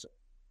investor.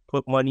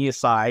 Put money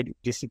aside,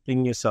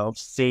 discipline yourself,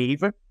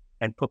 save,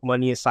 and put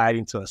money aside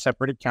into a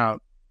separate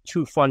account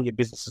to fund your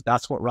businesses.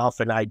 That's what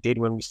Ralph and I did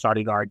when we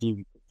started RD.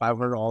 We put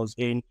 $500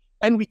 in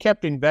and we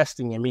kept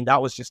investing.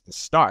 That was just the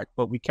start,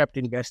 but we kept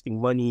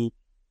investing money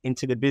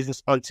into the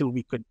business until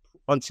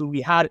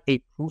we had a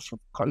proof of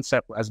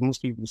concept, as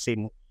most people say,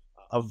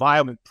 a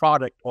viable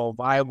product or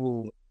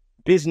viable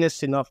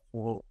business enough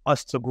for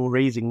us to go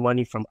raising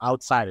money from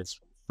outsiders,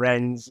 from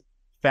friends,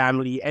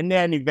 family, and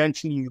then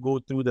eventually you go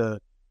through the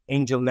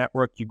angel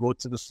network, you go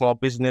to the small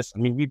business.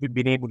 We've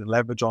been able to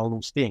leverage all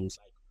those things,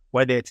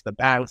 whether it's the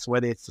banks,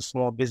 whether it's the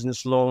small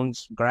business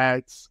loans,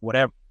 grants,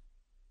 whatever.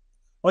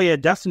 Oh yeah,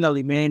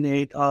 definitely, man.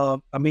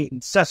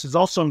 Seth, it's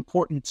also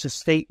important to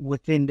state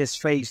within this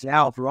phase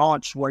now of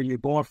launch where you're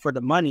going for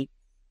the money.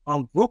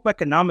 Group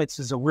economics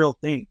is a real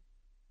thing.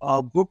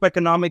 Group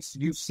economics,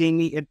 you've seen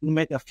me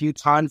implement a few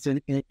times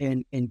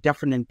in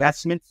different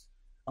investments.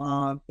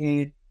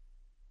 And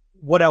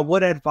what I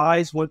would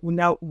advise,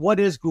 what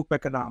is group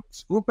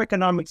economics? Group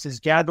economics is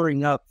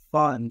gathering up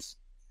funds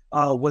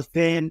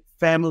within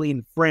family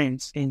and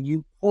friends, and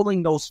you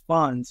pulling those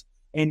funds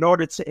in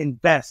order to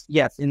invest.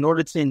 Yes, in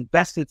order to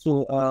invest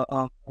into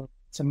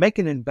to make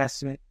an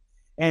investment,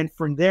 and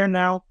from there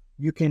now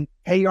you can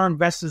pay your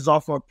investors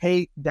off or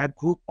pay that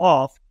group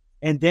off,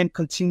 and then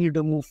continue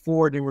to move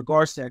forward in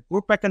regards to that.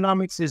 Group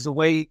economics is a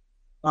way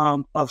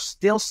of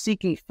still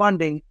seeking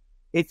funding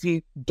if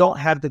you don't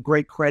have the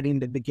great credit in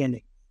the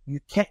beginning. You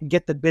can't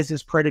get the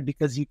business credit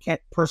because you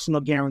can't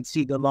personal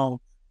guarantee the loan,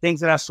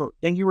 things of that sort.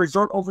 Then you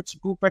resort over to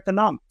group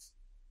economics.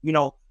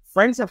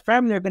 Friends and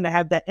family are going to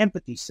have that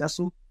empathy,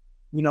 Cecil.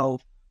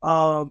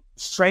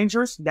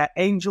 Strangers, that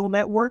angel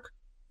network,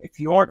 if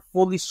you aren't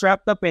fully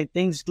strapped up and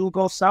things do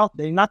go south,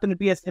 they're not going to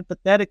be as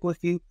empathetic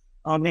with you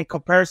in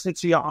comparison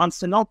to your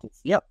aunts and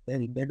uncles. Yep,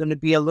 they're going to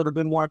be a little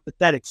bit more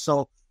empathetic.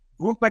 So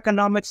group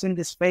economics in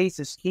this phase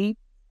is key.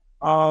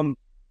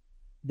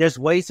 There's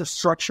ways of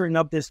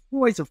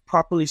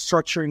properly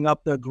structuring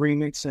up the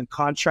agreements and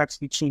contracts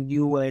between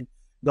you and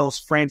those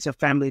friends and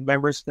family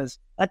members, because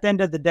at the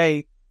end of the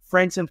day,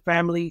 friends and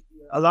family.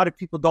 A lot of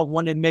people don't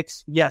want to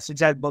mix. Yes,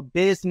 exactly. But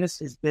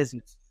business is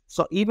business.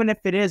 So even if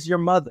it is your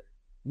mother,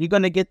 you're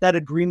going to get that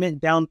agreement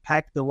down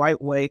packed the right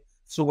way,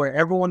 so where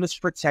everyone is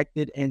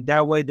protected, and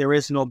that way there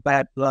is no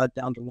bad blood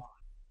down the line.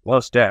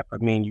 Well, Steph, I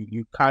mean,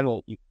 you kind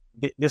of,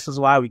 this is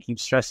why we keep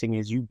stressing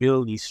is you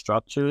build these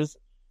structures.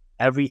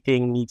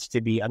 Everything needs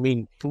to be, I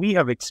mean, we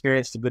have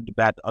experienced the good, the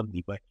bad, the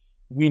ugly, but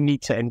we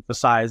need to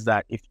emphasize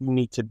that if you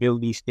need to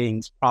build these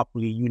things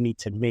properly, you need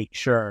to make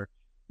sure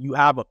you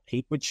have a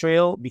paper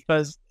trail,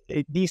 because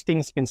these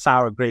things can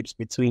sour grapes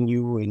between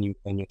you and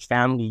your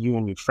family, you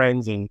and your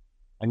friends. And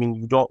I mean,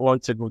 you don't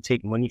want to go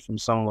take money from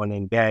someone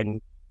and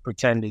then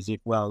pretend as if,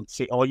 well,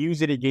 say, or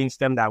use it against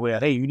them that way.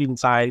 Hey, you didn't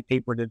sign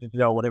paper,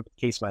 whatever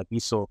the case might be.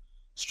 So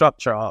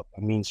structure up.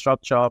 I mean,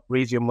 structure up,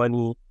 raise your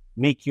money,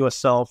 make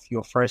yourself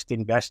your first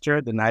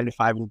investor, the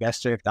 9-to-5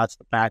 investor, if that's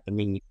the path. I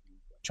mean,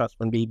 trust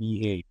fund baby,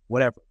 hey,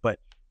 whatever. But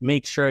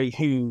make sure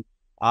you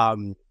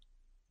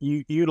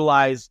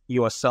utilize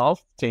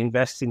yourself to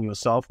invest in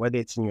yourself, whether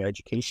it's in your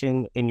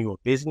education, in your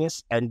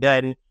business, and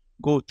then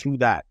go through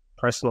that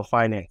personal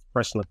finance,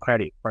 personal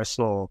credit,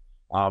 personal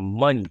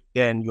money,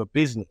 then your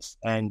business.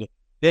 And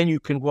then you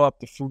can go up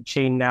the food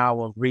chain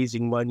now of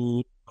raising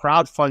money,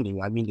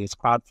 crowdfunding. I mean, there's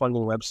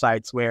crowdfunding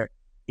websites where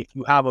if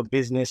you have a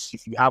business,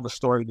 if you have a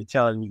story to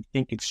tell and you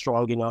think it's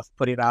strong enough,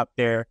 put it out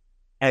there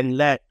and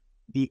let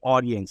the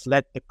audience,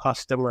 let the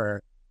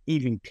customer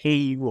even pay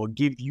you or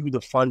give you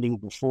the funding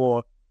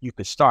before you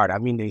could start. I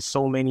mean, there's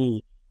so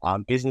many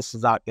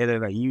businesses out there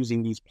that are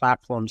using these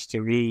platforms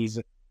to raise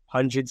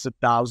hundreds of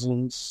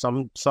thousands,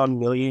 some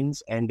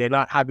millions, and they're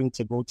not having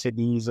to go to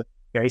these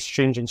very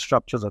stringent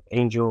structures of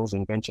angels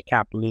and venture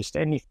capitalists.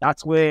 And if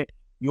that's where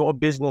your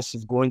business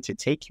is going to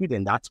take you,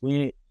 then that's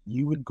where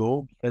you would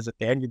go, because at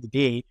the end of the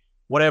day,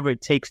 whatever it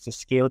takes to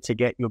scale to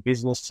get your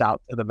business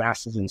out to the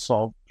masses and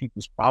solve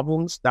people's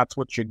problems, that's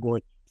what you're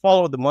going to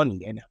follow the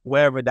money. And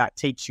wherever that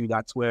takes you,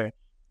 that's where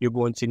you're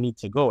going to need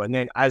to go. And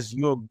then as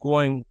you're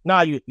going,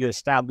 now you're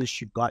established,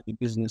 you've got your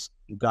business,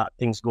 you've got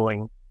things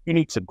going, you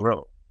need to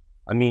grow.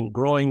 I mean,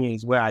 growing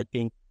is where I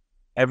think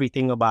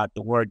everything about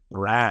the word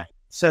brand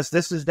says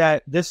this is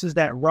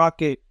that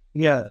rocket,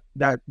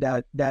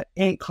 that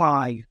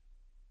incline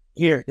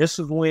here. This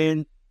is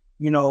when,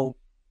 you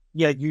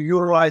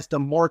utilize the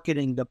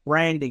marketing, the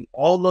branding,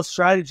 all those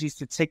strategies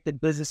to take the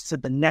business to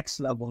the next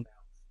level now.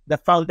 The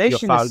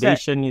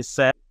foundation is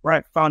set.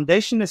 Right.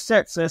 Foundation is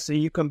set, so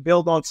you can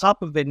build on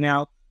top of it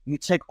now. You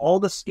take all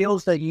the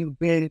skills that you've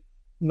been,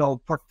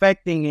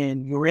 perfecting,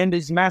 and you're in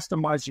these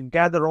masterminds, you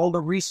gather all the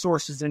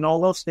resources and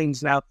all those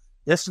things. Now,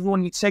 this is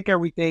when you take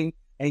everything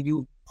and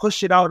you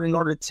push it out in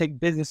order to take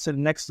business to the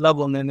next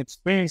level and then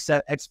experience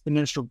that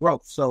exponential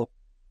growth. So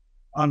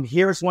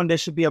here's one. There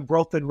should be a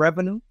growth in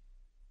revenue.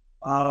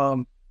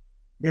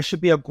 There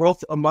should be a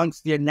growth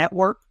amongst your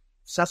network,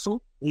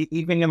 Cecil,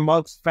 even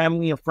amongst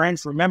family and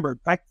friends. Remember,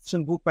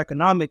 practicing group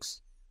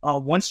economics,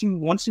 once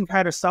you've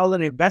had a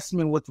solid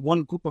investment with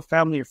one group of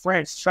family and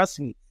friends,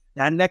 trust me,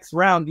 that next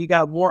round, you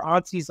got more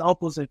aunties,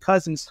 uncles, and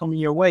cousins coming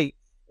your way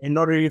in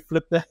order to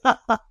flip the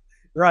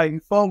right,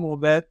 FOMO,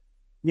 man.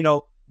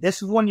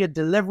 This is when your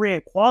delivery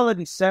and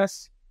quality,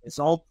 Cess, it's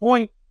on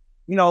point.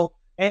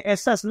 And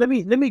Cess, let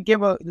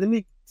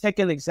me take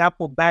an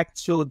example back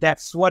to that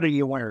sweater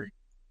you're wearing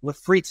with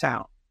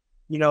Freetown.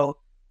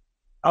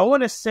 I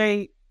want to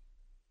say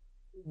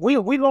we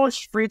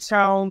launched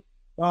Freetown.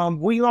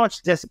 We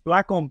launched this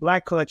black on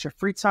black collection,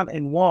 Freetown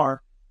and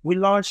Noir. We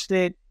launched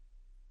it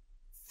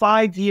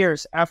 5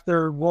 years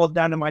after World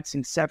Dynamite's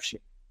inception.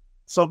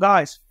 So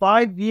guys,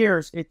 5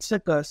 years it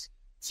took us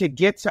to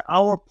get to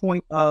our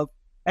point of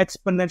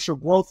exponential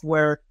growth,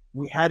 where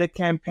we had a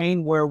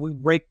campaign where we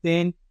raked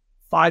in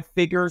 5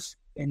 figures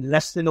in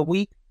less than a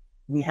week.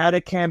 We had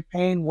a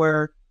campaign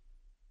where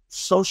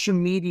social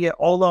media,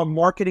 all our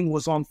marketing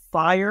was on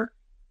fire.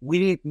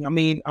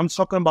 I'm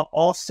talking about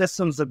all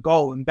systems a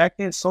go. And back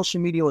then, social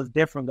media was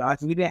different, guys.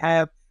 We didn't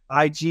have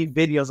IG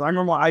videos. I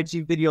remember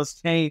IG videos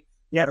saying,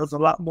 there was a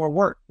lot more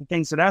work and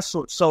things of that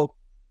sort. So,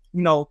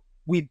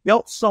 we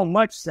built so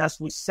much that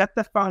we set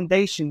the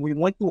foundation. We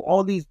went through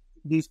all these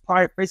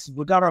prior phases.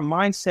 We got our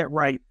mindset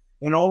right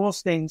and all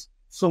those things.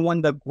 So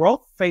when the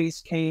growth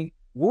phase came,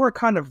 we were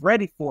kind of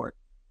ready for it.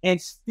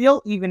 And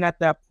still, even at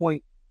that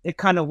point, it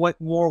kind of went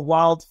more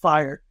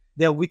wildfire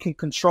that we can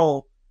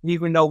control,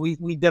 even though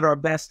we did our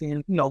best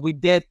and, we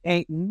did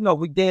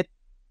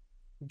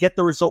get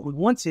the result we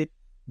wanted.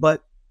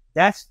 But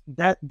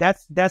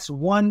that's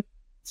one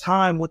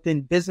time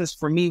within business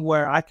for me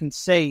where I can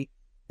say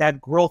that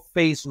growth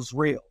phase was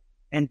real.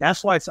 And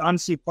that's why it's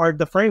honestly part of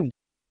the framework.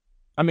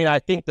 I mean, I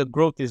think the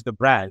growth is the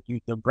brand.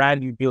 The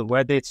brand you build,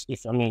 whether it's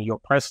your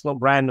personal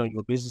brand or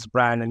your business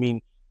brand. I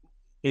mean,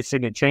 it's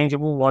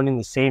interchangeable, one and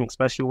the same,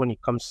 especially when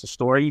it comes to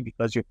story,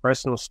 because your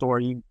personal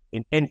story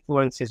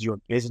influences your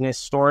business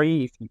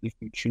story if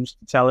you choose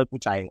to tell it,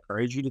 which I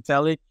encourage you to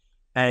tell it.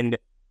 And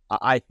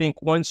I think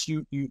once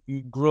you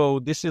grow,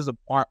 this is a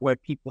part where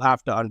people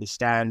have to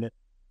understand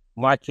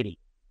marketing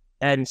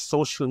and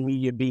social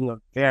media being a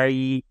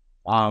very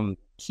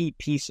key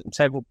piece,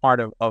 integral part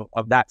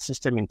of that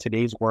system in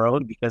today's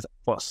world, because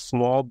for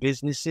small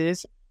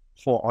businesses,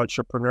 for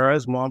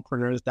entrepreneurs,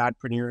 mompreneurs,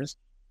 dadpreneurs,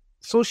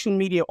 social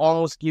media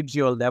almost gives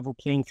you a level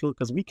playing field,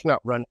 because we cannot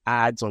run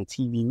ads on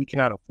TV. We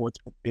cannot afford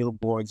to put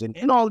billboards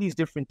and all these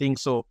different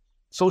things. So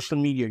social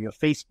media, your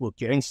Facebook,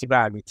 your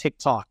Instagram, your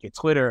TikTok, your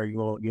Twitter,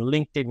 your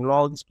LinkedIn, and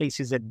all these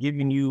places have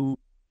given you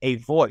a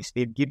voice.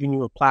 They've given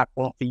you a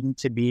platform for you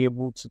to be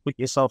able to put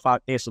yourself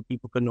out there so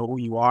people can know who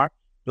you are,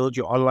 build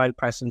your online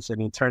presence,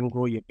 and in turn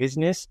grow your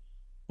business.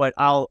 But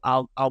I'll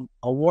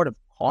a word of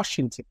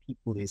caution to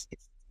people is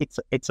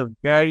it's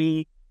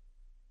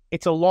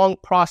a long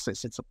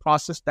process. It's a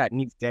process that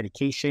needs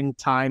dedication,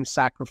 time,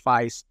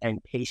 sacrifice,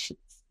 and patience.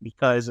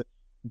 Because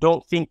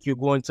don't think you're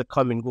going to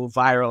come and go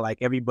viral like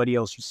everybody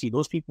else you see.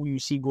 Those people you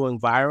see going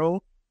viral,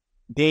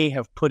 they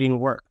have put in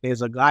work.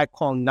 There's a guy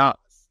called Nas.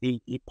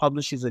 He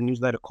publishes a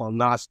newsletter called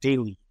Nas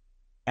Daily.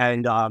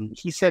 And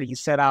he said he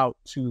set out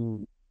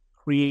to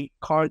create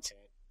content.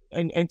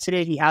 And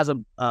today he has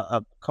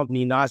a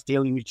company, Nas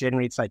Daily, which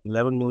generates like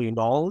 $11 million.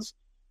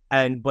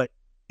 But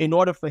in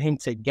order for him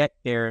to get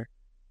there,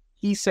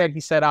 he said he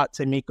set out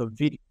to make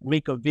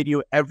a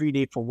video every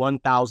day for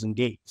 1,000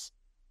 days.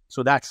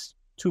 So that's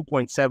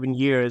 2.7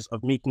 years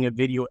of making a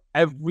video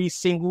every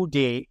single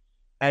day.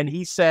 And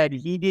he said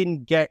he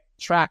didn't get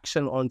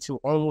traction until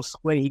almost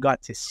when he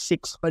got to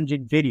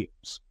 600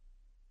 videos.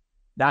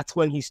 That's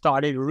when he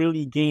started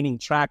really gaining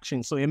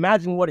traction. So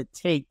imagine what it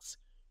takes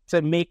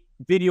to make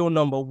video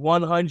number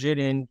 100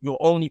 and you're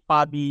only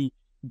probably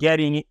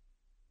getting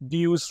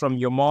views from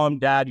your mom,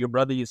 dad, your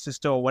brother, your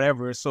sister, or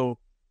whatever. So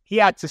he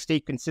had to stay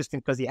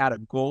consistent because he had a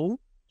goal.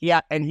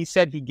 And he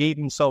said he gave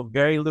himself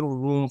very little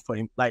room for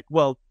him,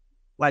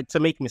 to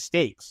make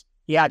mistakes.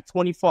 He had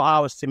 24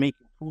 hours to make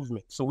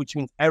improvement. So which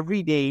means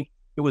every day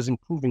it was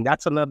improving.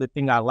 That's another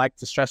thing I like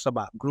to stress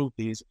about growth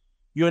is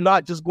you're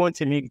not just going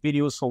to make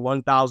videos for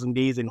 1,000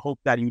 days and hope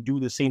that you do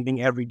the same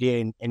thing every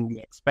day and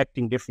you're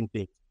expecting different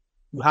things.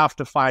 You have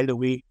to find a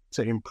way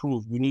to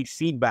improve. You need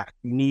feedback.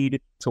 You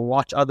need to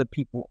watch other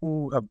people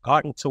who have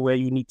gotten to where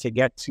you need to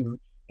get to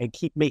and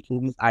keep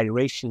making these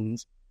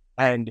iterations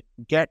and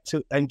get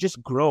to, and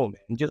just grow,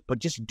 man.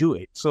 Just do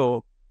it.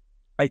 So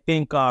I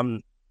think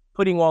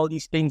putting all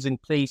these things in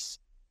place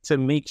to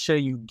make sure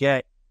you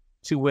get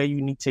to where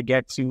you need to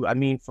get to. I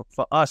mean,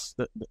 for us,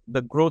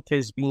 the growth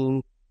has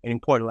been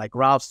important. Like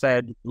Ralph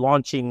said,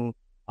 launching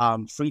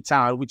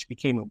Freetown, which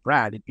became a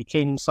brand. It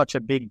became such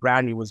a big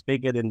brand. It was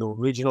bigger than the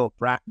original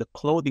brand, the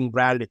clothing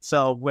brand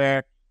itself,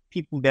 where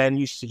people then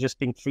used to just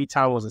think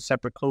Freetown was a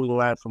separate clothing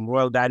line from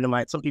Royal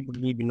Dynamite. Some people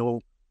didn't even know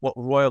what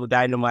Royal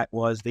Dynamite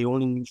was. They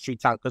only knew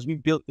Freetown because we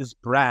built this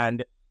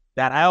brand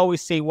that I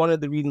always say one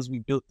of the reasons we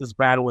built this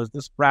brand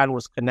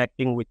was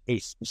connecting with a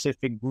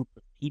specific group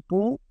of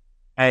people.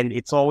 And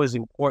it's always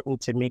important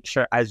to make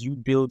sure as you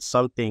build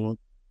something,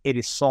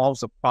 it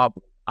solves a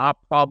problem. Our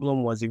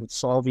problem was it was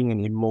solving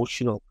an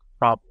emotional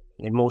problem,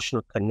 an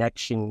emotional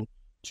connection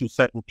to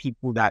certain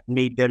people that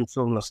made them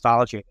feel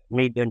nostalgic,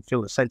 made them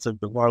feel a sense of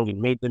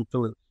belonging, made them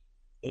feel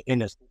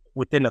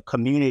within a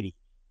community.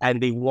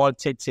 And they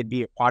wanted to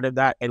be a part of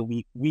that. And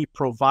we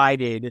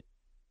provided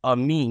a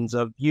means,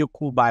 a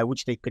vehicle by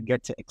which they could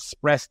get to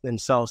express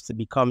themselves to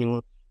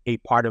becoming a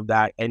part of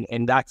that.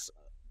 And that's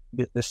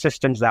the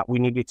systems that we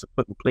needed to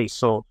put in place.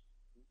 So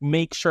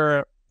make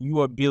sure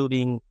you are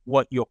building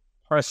what your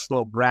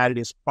personal brand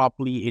is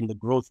properly in the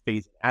growth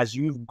phase. As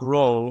you've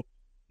grown,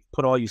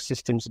 put all your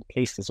systems in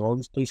place. There's all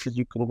these places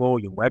you can go,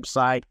 your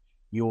website,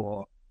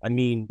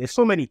 there's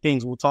so many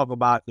things we'll talk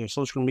about, your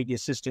social media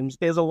systems.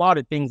 There's a lot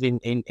of things in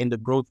the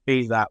growth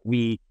phase that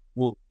we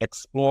will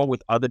explore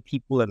with other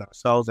people and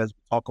ourselves as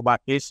we talk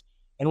about this.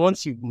 And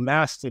once you've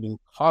mastered and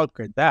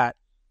conquered that,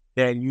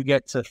 then you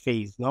get to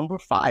phase number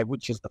 5,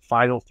 which is the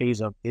final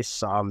phase of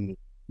this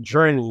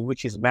journey,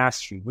 which is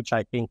mastery, which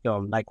I think,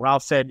 like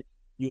Ralph said,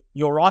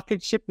 your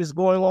rocket ship is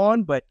going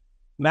on, but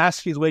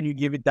mastery is when you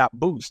give it that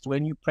boost.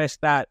 When you press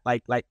that,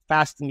 like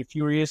Fast and the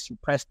Furious, you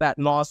press that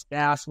NOS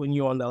gas when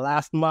you're on the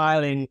last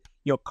mile and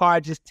your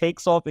car just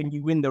takes off and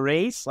you win the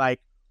race. Like,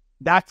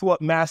 that's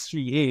what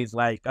mastery is.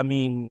 Like, I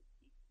mean,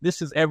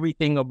 this is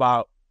everything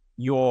about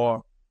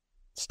your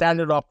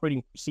standard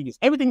operating procedures.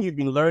 Everything you've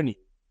been learning,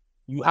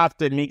 you have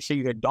to make sure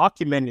you have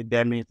documented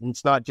them and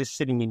it's not just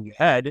sitting in your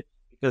head,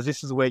 because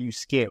this is where you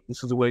scale.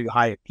 This is where you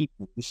hire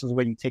people. This is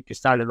where you take your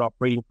standard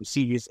operating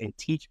procedures and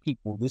teach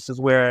people. This is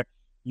where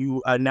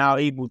you are now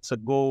able to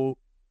go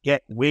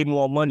get way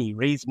more money,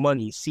 raise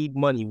money, seed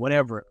money,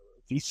 whatever.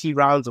 VC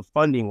rounds of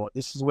funding. Or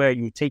this is where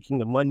you're taking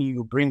the money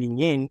you're bringing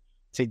in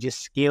to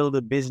just scale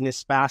the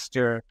business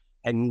faster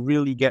and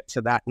really get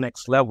to that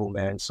next level,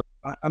 man. So,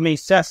 I mean,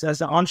 Seth,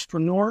 as an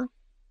entrepreneur,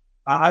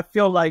 I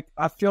feel like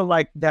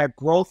that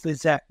growth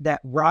is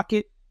that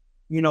rocket,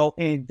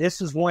 and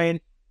this is when.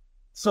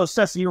 So,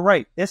 Seth, you're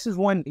right. This is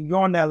when you're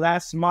on that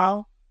last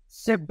mile.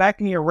 Sit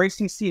back in your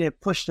racing seat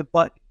and push the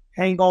button.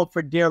 Hang on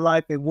for dear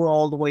life, and we're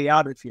all the way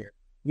out of here.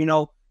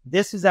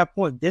 This is that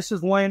point. This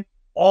is when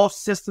all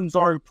systems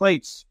are in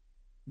place.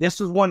 This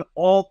is when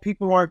all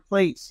people are in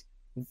place.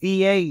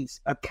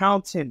 VAs,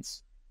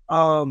 accountants,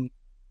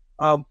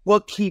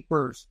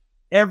 bookkeepers,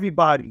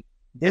 everybody.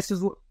 This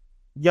is what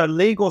your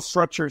legal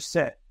structure is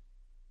set.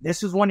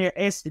 This is when your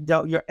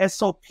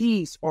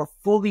SOPs are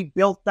fully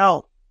built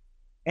out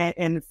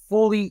and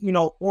fully,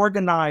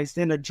 organized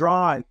in a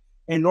drive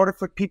in order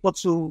for people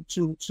to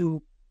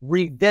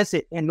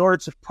revisit in order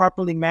to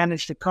properly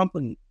manage the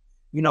company.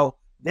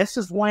 This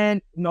is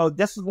when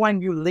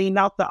you lean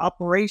out the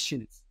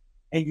operations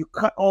and you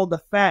cut all the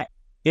fat.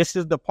 This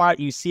is the part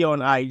you see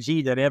on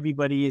IG that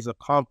everybody is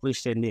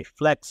accomplished and they're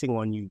flexing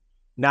on you.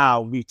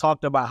 Now, we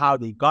talked about how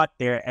they got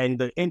there, and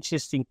the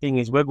interesting thing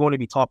is we're going to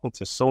be talking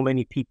to so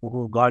many people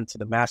who have gone to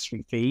the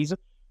mastery phase,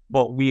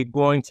 but we're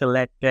going to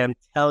let them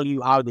tell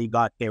you how they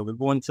got there. We're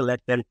going to let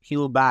them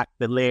peel back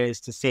the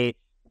layers to say,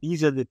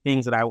 these are the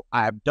things that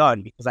I have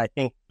done, because I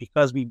think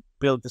because we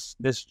built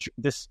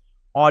this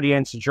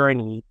audience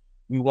journey,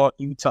 we want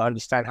you to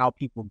understand how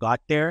people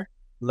got there,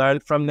 learn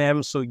from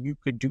them, so you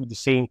could do the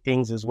same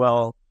things as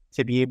well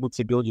to be able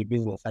to build your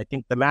business. I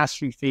think the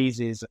mastery phase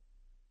is,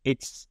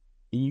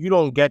 you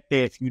don't get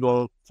there if you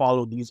don't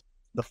follow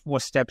the 4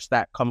 steps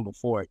that come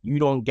before it. You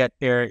don't get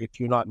there if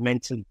you're not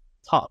mentally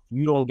tough.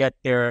 You don't get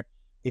there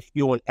if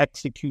you don't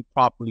execute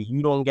properly.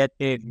 You don't get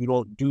there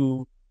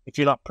if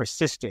you're not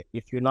persistent,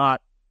 if you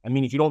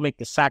don't make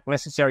the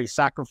necessary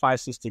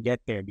sacrifices to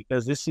get there.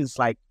 Because this is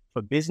like,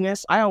 for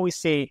business, I always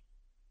say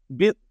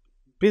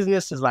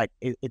business is like,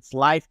 it's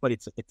life, but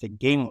it's a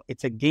game.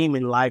 It's a game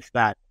in life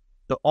that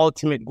the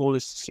ultimate goal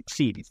is to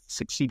succeed. It's to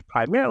succeed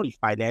primarily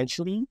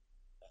financially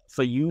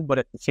for you, but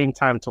at the same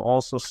time to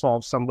also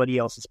solve somebody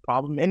else's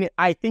problem. And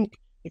I think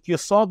if you're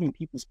solving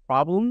people's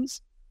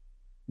problems,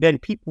 then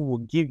people will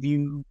give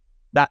you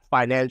that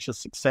financial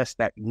success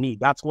that you need.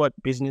 That's what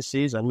business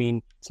is. I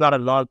mean, it's not a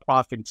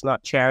non-profit, it's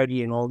not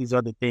charity and all these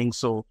other things.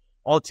 So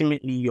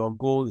ultimately your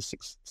goal is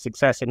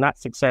success, and not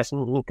success.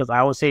 Because I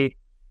always say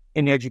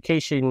in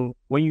education,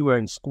 when you were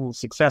in school,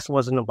 success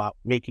wasn't about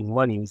making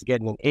money. It was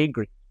getting an A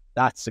grade.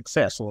 That's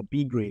success, or a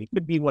B grade. It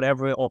could be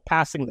whatever, or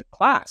passing the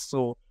class.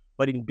 So,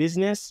 but in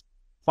business,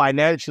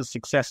 financial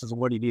success is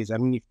what it is. I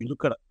mean, if you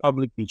look at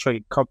publicly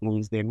traded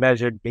companies, they're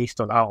measured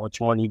based on how much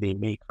money they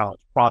make, how much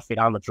profit,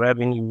 how much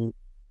revenue,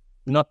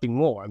 nothing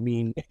more. I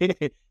mean,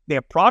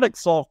 their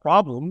products solve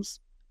problems.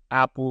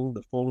 Apple,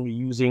 the phone you're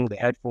using, the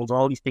headphones,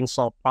 all these things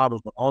solve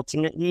problems, but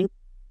ultimately,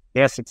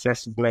 their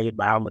success is measured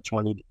by how much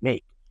money they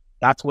make.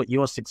 That's what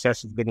your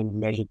success is getting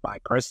measured by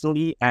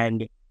personally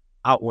and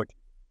outwardly,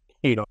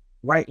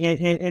 Right.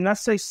 And I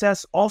say,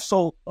 Seth,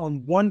 also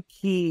one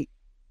key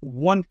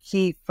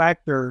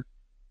factor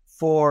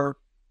for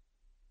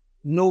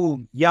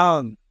new,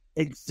 young,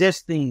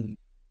 existing,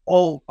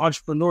 old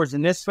entrepreneurs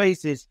in this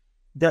phase is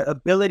the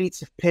ability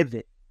to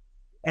pivot.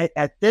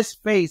 At this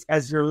phase,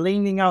 as you're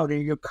leaning out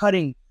and you're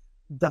cutting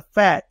the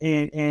fat,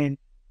 and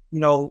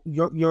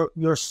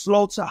you're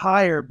slow to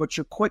hire, but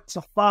you're quick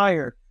to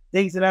fire,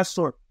 things of that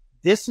sort.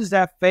 This is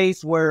that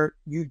phase where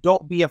you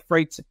don't be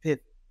afraid to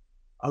pivot.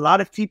 A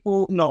lot of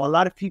people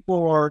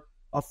are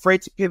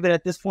afraid to pivot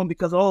at this point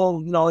because,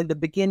 in the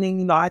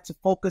beginning, I had to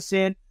focus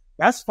in.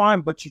 That's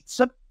fine, but you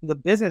took the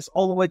business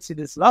all the way to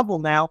this level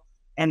now.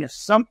 And if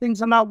some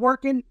things are not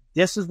working,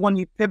 this is when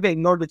you pivot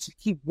in order to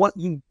keep what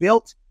you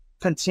built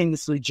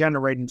continuously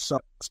generating. So,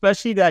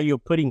 especially that you're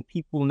putting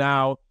people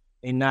now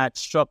in that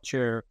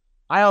structure.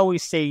 I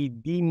always say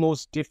the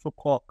most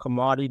difficult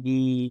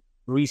commodity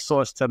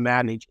resource to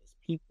manage is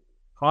people.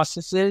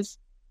 Processes,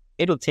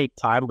 it'll take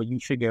time, but you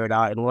figure it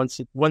out. And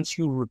once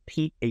you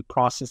repeat a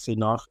process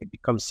enough, it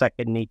becomes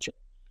second nature.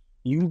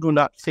 You do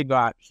not figure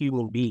out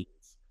human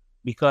beings,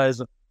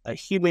 because a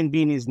human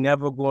being is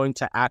never going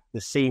to act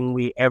the same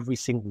way every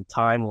single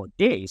time or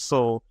day.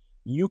 So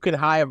you can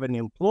hire an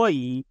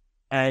employee,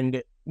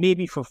 and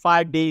maybe for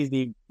 5 days,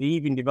 they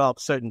even develop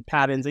certain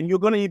patterns, and you're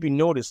going to even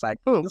notice like,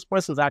 this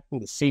person's acting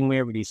the same way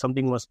every day.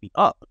 Something must be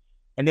up.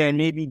 And then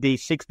maybe day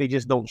 6, they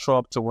just don't show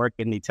up to work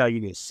and they tell you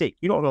they're sick.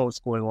 You don't know what's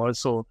going on.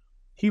 So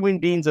human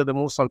beings are the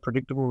most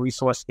unpredictable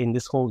resource in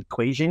this whole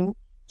equation.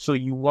 So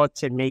you want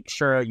to make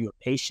sure you're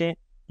patient.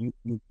 You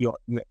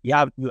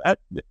have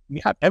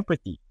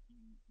empathy.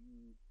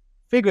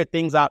 Figure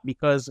things out,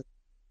 because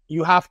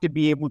you have to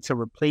be able to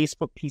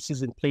put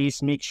pieces in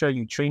place, make sure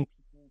you train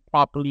people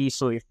properly.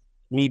 So if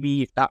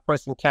that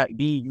person can't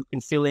be, you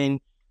can fill in.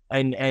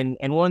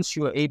 And once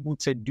you are able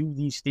to do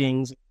these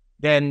things,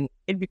 then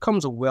it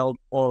becomes a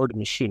well-oiled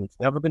machine. It's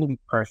never going to be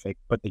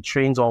perfect, but the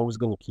train's always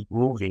going to keep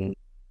moving,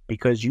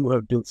 because you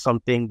have built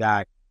something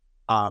that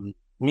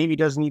maybe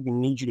doesn't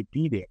even need you to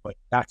be there. But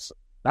that's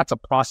a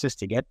process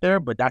to get there,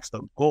 but that's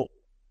the goal.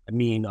 I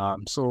mean,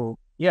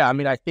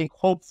 I think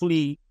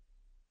hopefully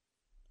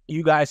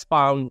you guys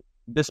found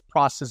this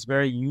process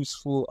very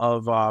useful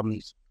of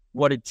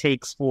what it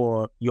takes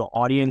for your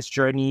audience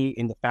journey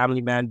in the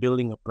family man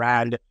building a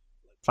brand.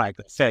 Like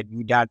I said,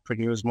 you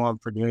dadpreneurs,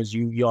 mompreneurs,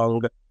 you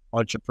young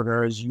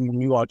entrepreneurs, you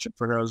new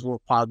entrepreneurs will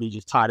probably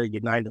just tired of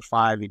your 9 to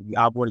 5, and you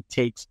have what it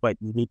takes, but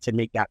you need to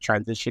make that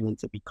transition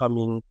into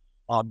becoming,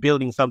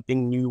 building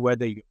something new,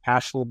 whether you're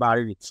passionate about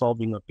it, it's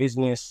solving a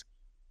business.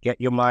 Get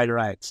your mind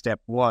right.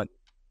 Step 1,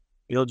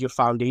 build your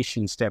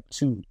foundation. Step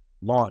 2,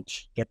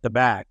 launch, get the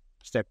bag.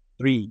 Step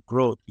 3,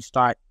 growth. You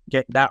start,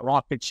 get that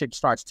rocket ship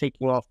starts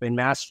taking off in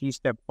mastery.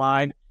 Step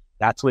 5,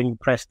 that's when you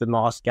press the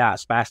NOS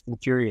gas, fast and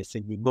furious,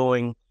 and you're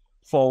going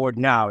forward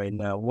now. And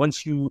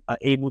once you are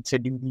able to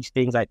do these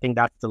things, I think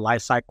that's the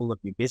life cycle of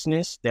your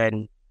business,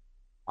 then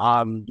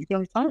you can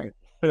retire.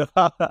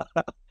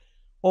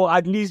 Or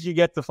at least you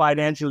get the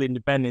financial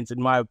independence,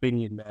 in my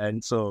opinion,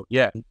 man. So,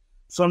 yeah.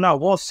 So now,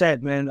 well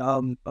said, man.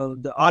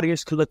 The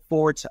audience can look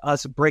forward to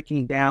us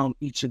breaking down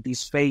each of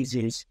these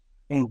phases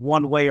in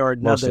one way or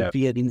another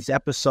via these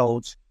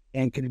episodes,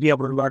 and can be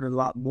able to learn a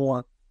lot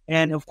more.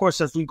 And of course,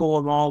 as we go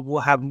along,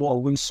 we'll have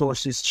more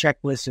resources,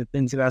 checklists, and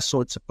things of that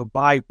sort to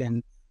provide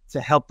them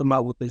to help them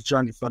out with this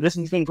journey. So this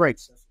has been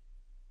great.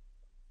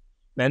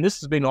 Man,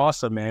 this has been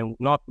awesome, man.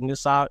 Knocking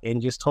this out,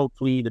 and just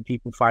hopefully the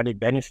people find it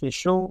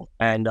beneficial,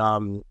 and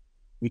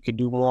we could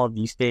do more of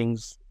these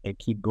things and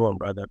keep going,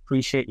 brother.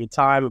 Appreciate your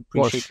time.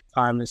 Appreciate your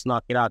time. Let's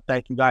knock it out.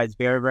 Thank you guys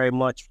very, very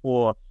much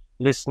for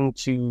listening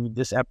to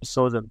this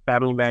episode of the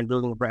Family Man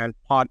Building a Brand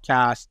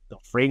podcast, the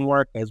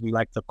framework, as we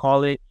like to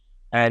call it.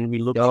 And we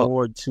look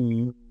forward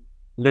to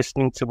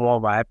listening to more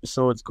of our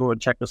episodes. Go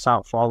and check us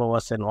out. Follow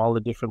us on all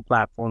the different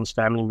platforms.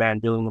 Family Man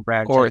Building a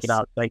Brand. Check it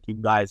out. Thank you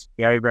guys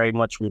very, very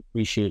much. We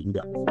appreciate you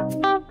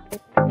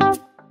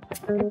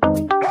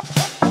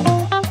guys.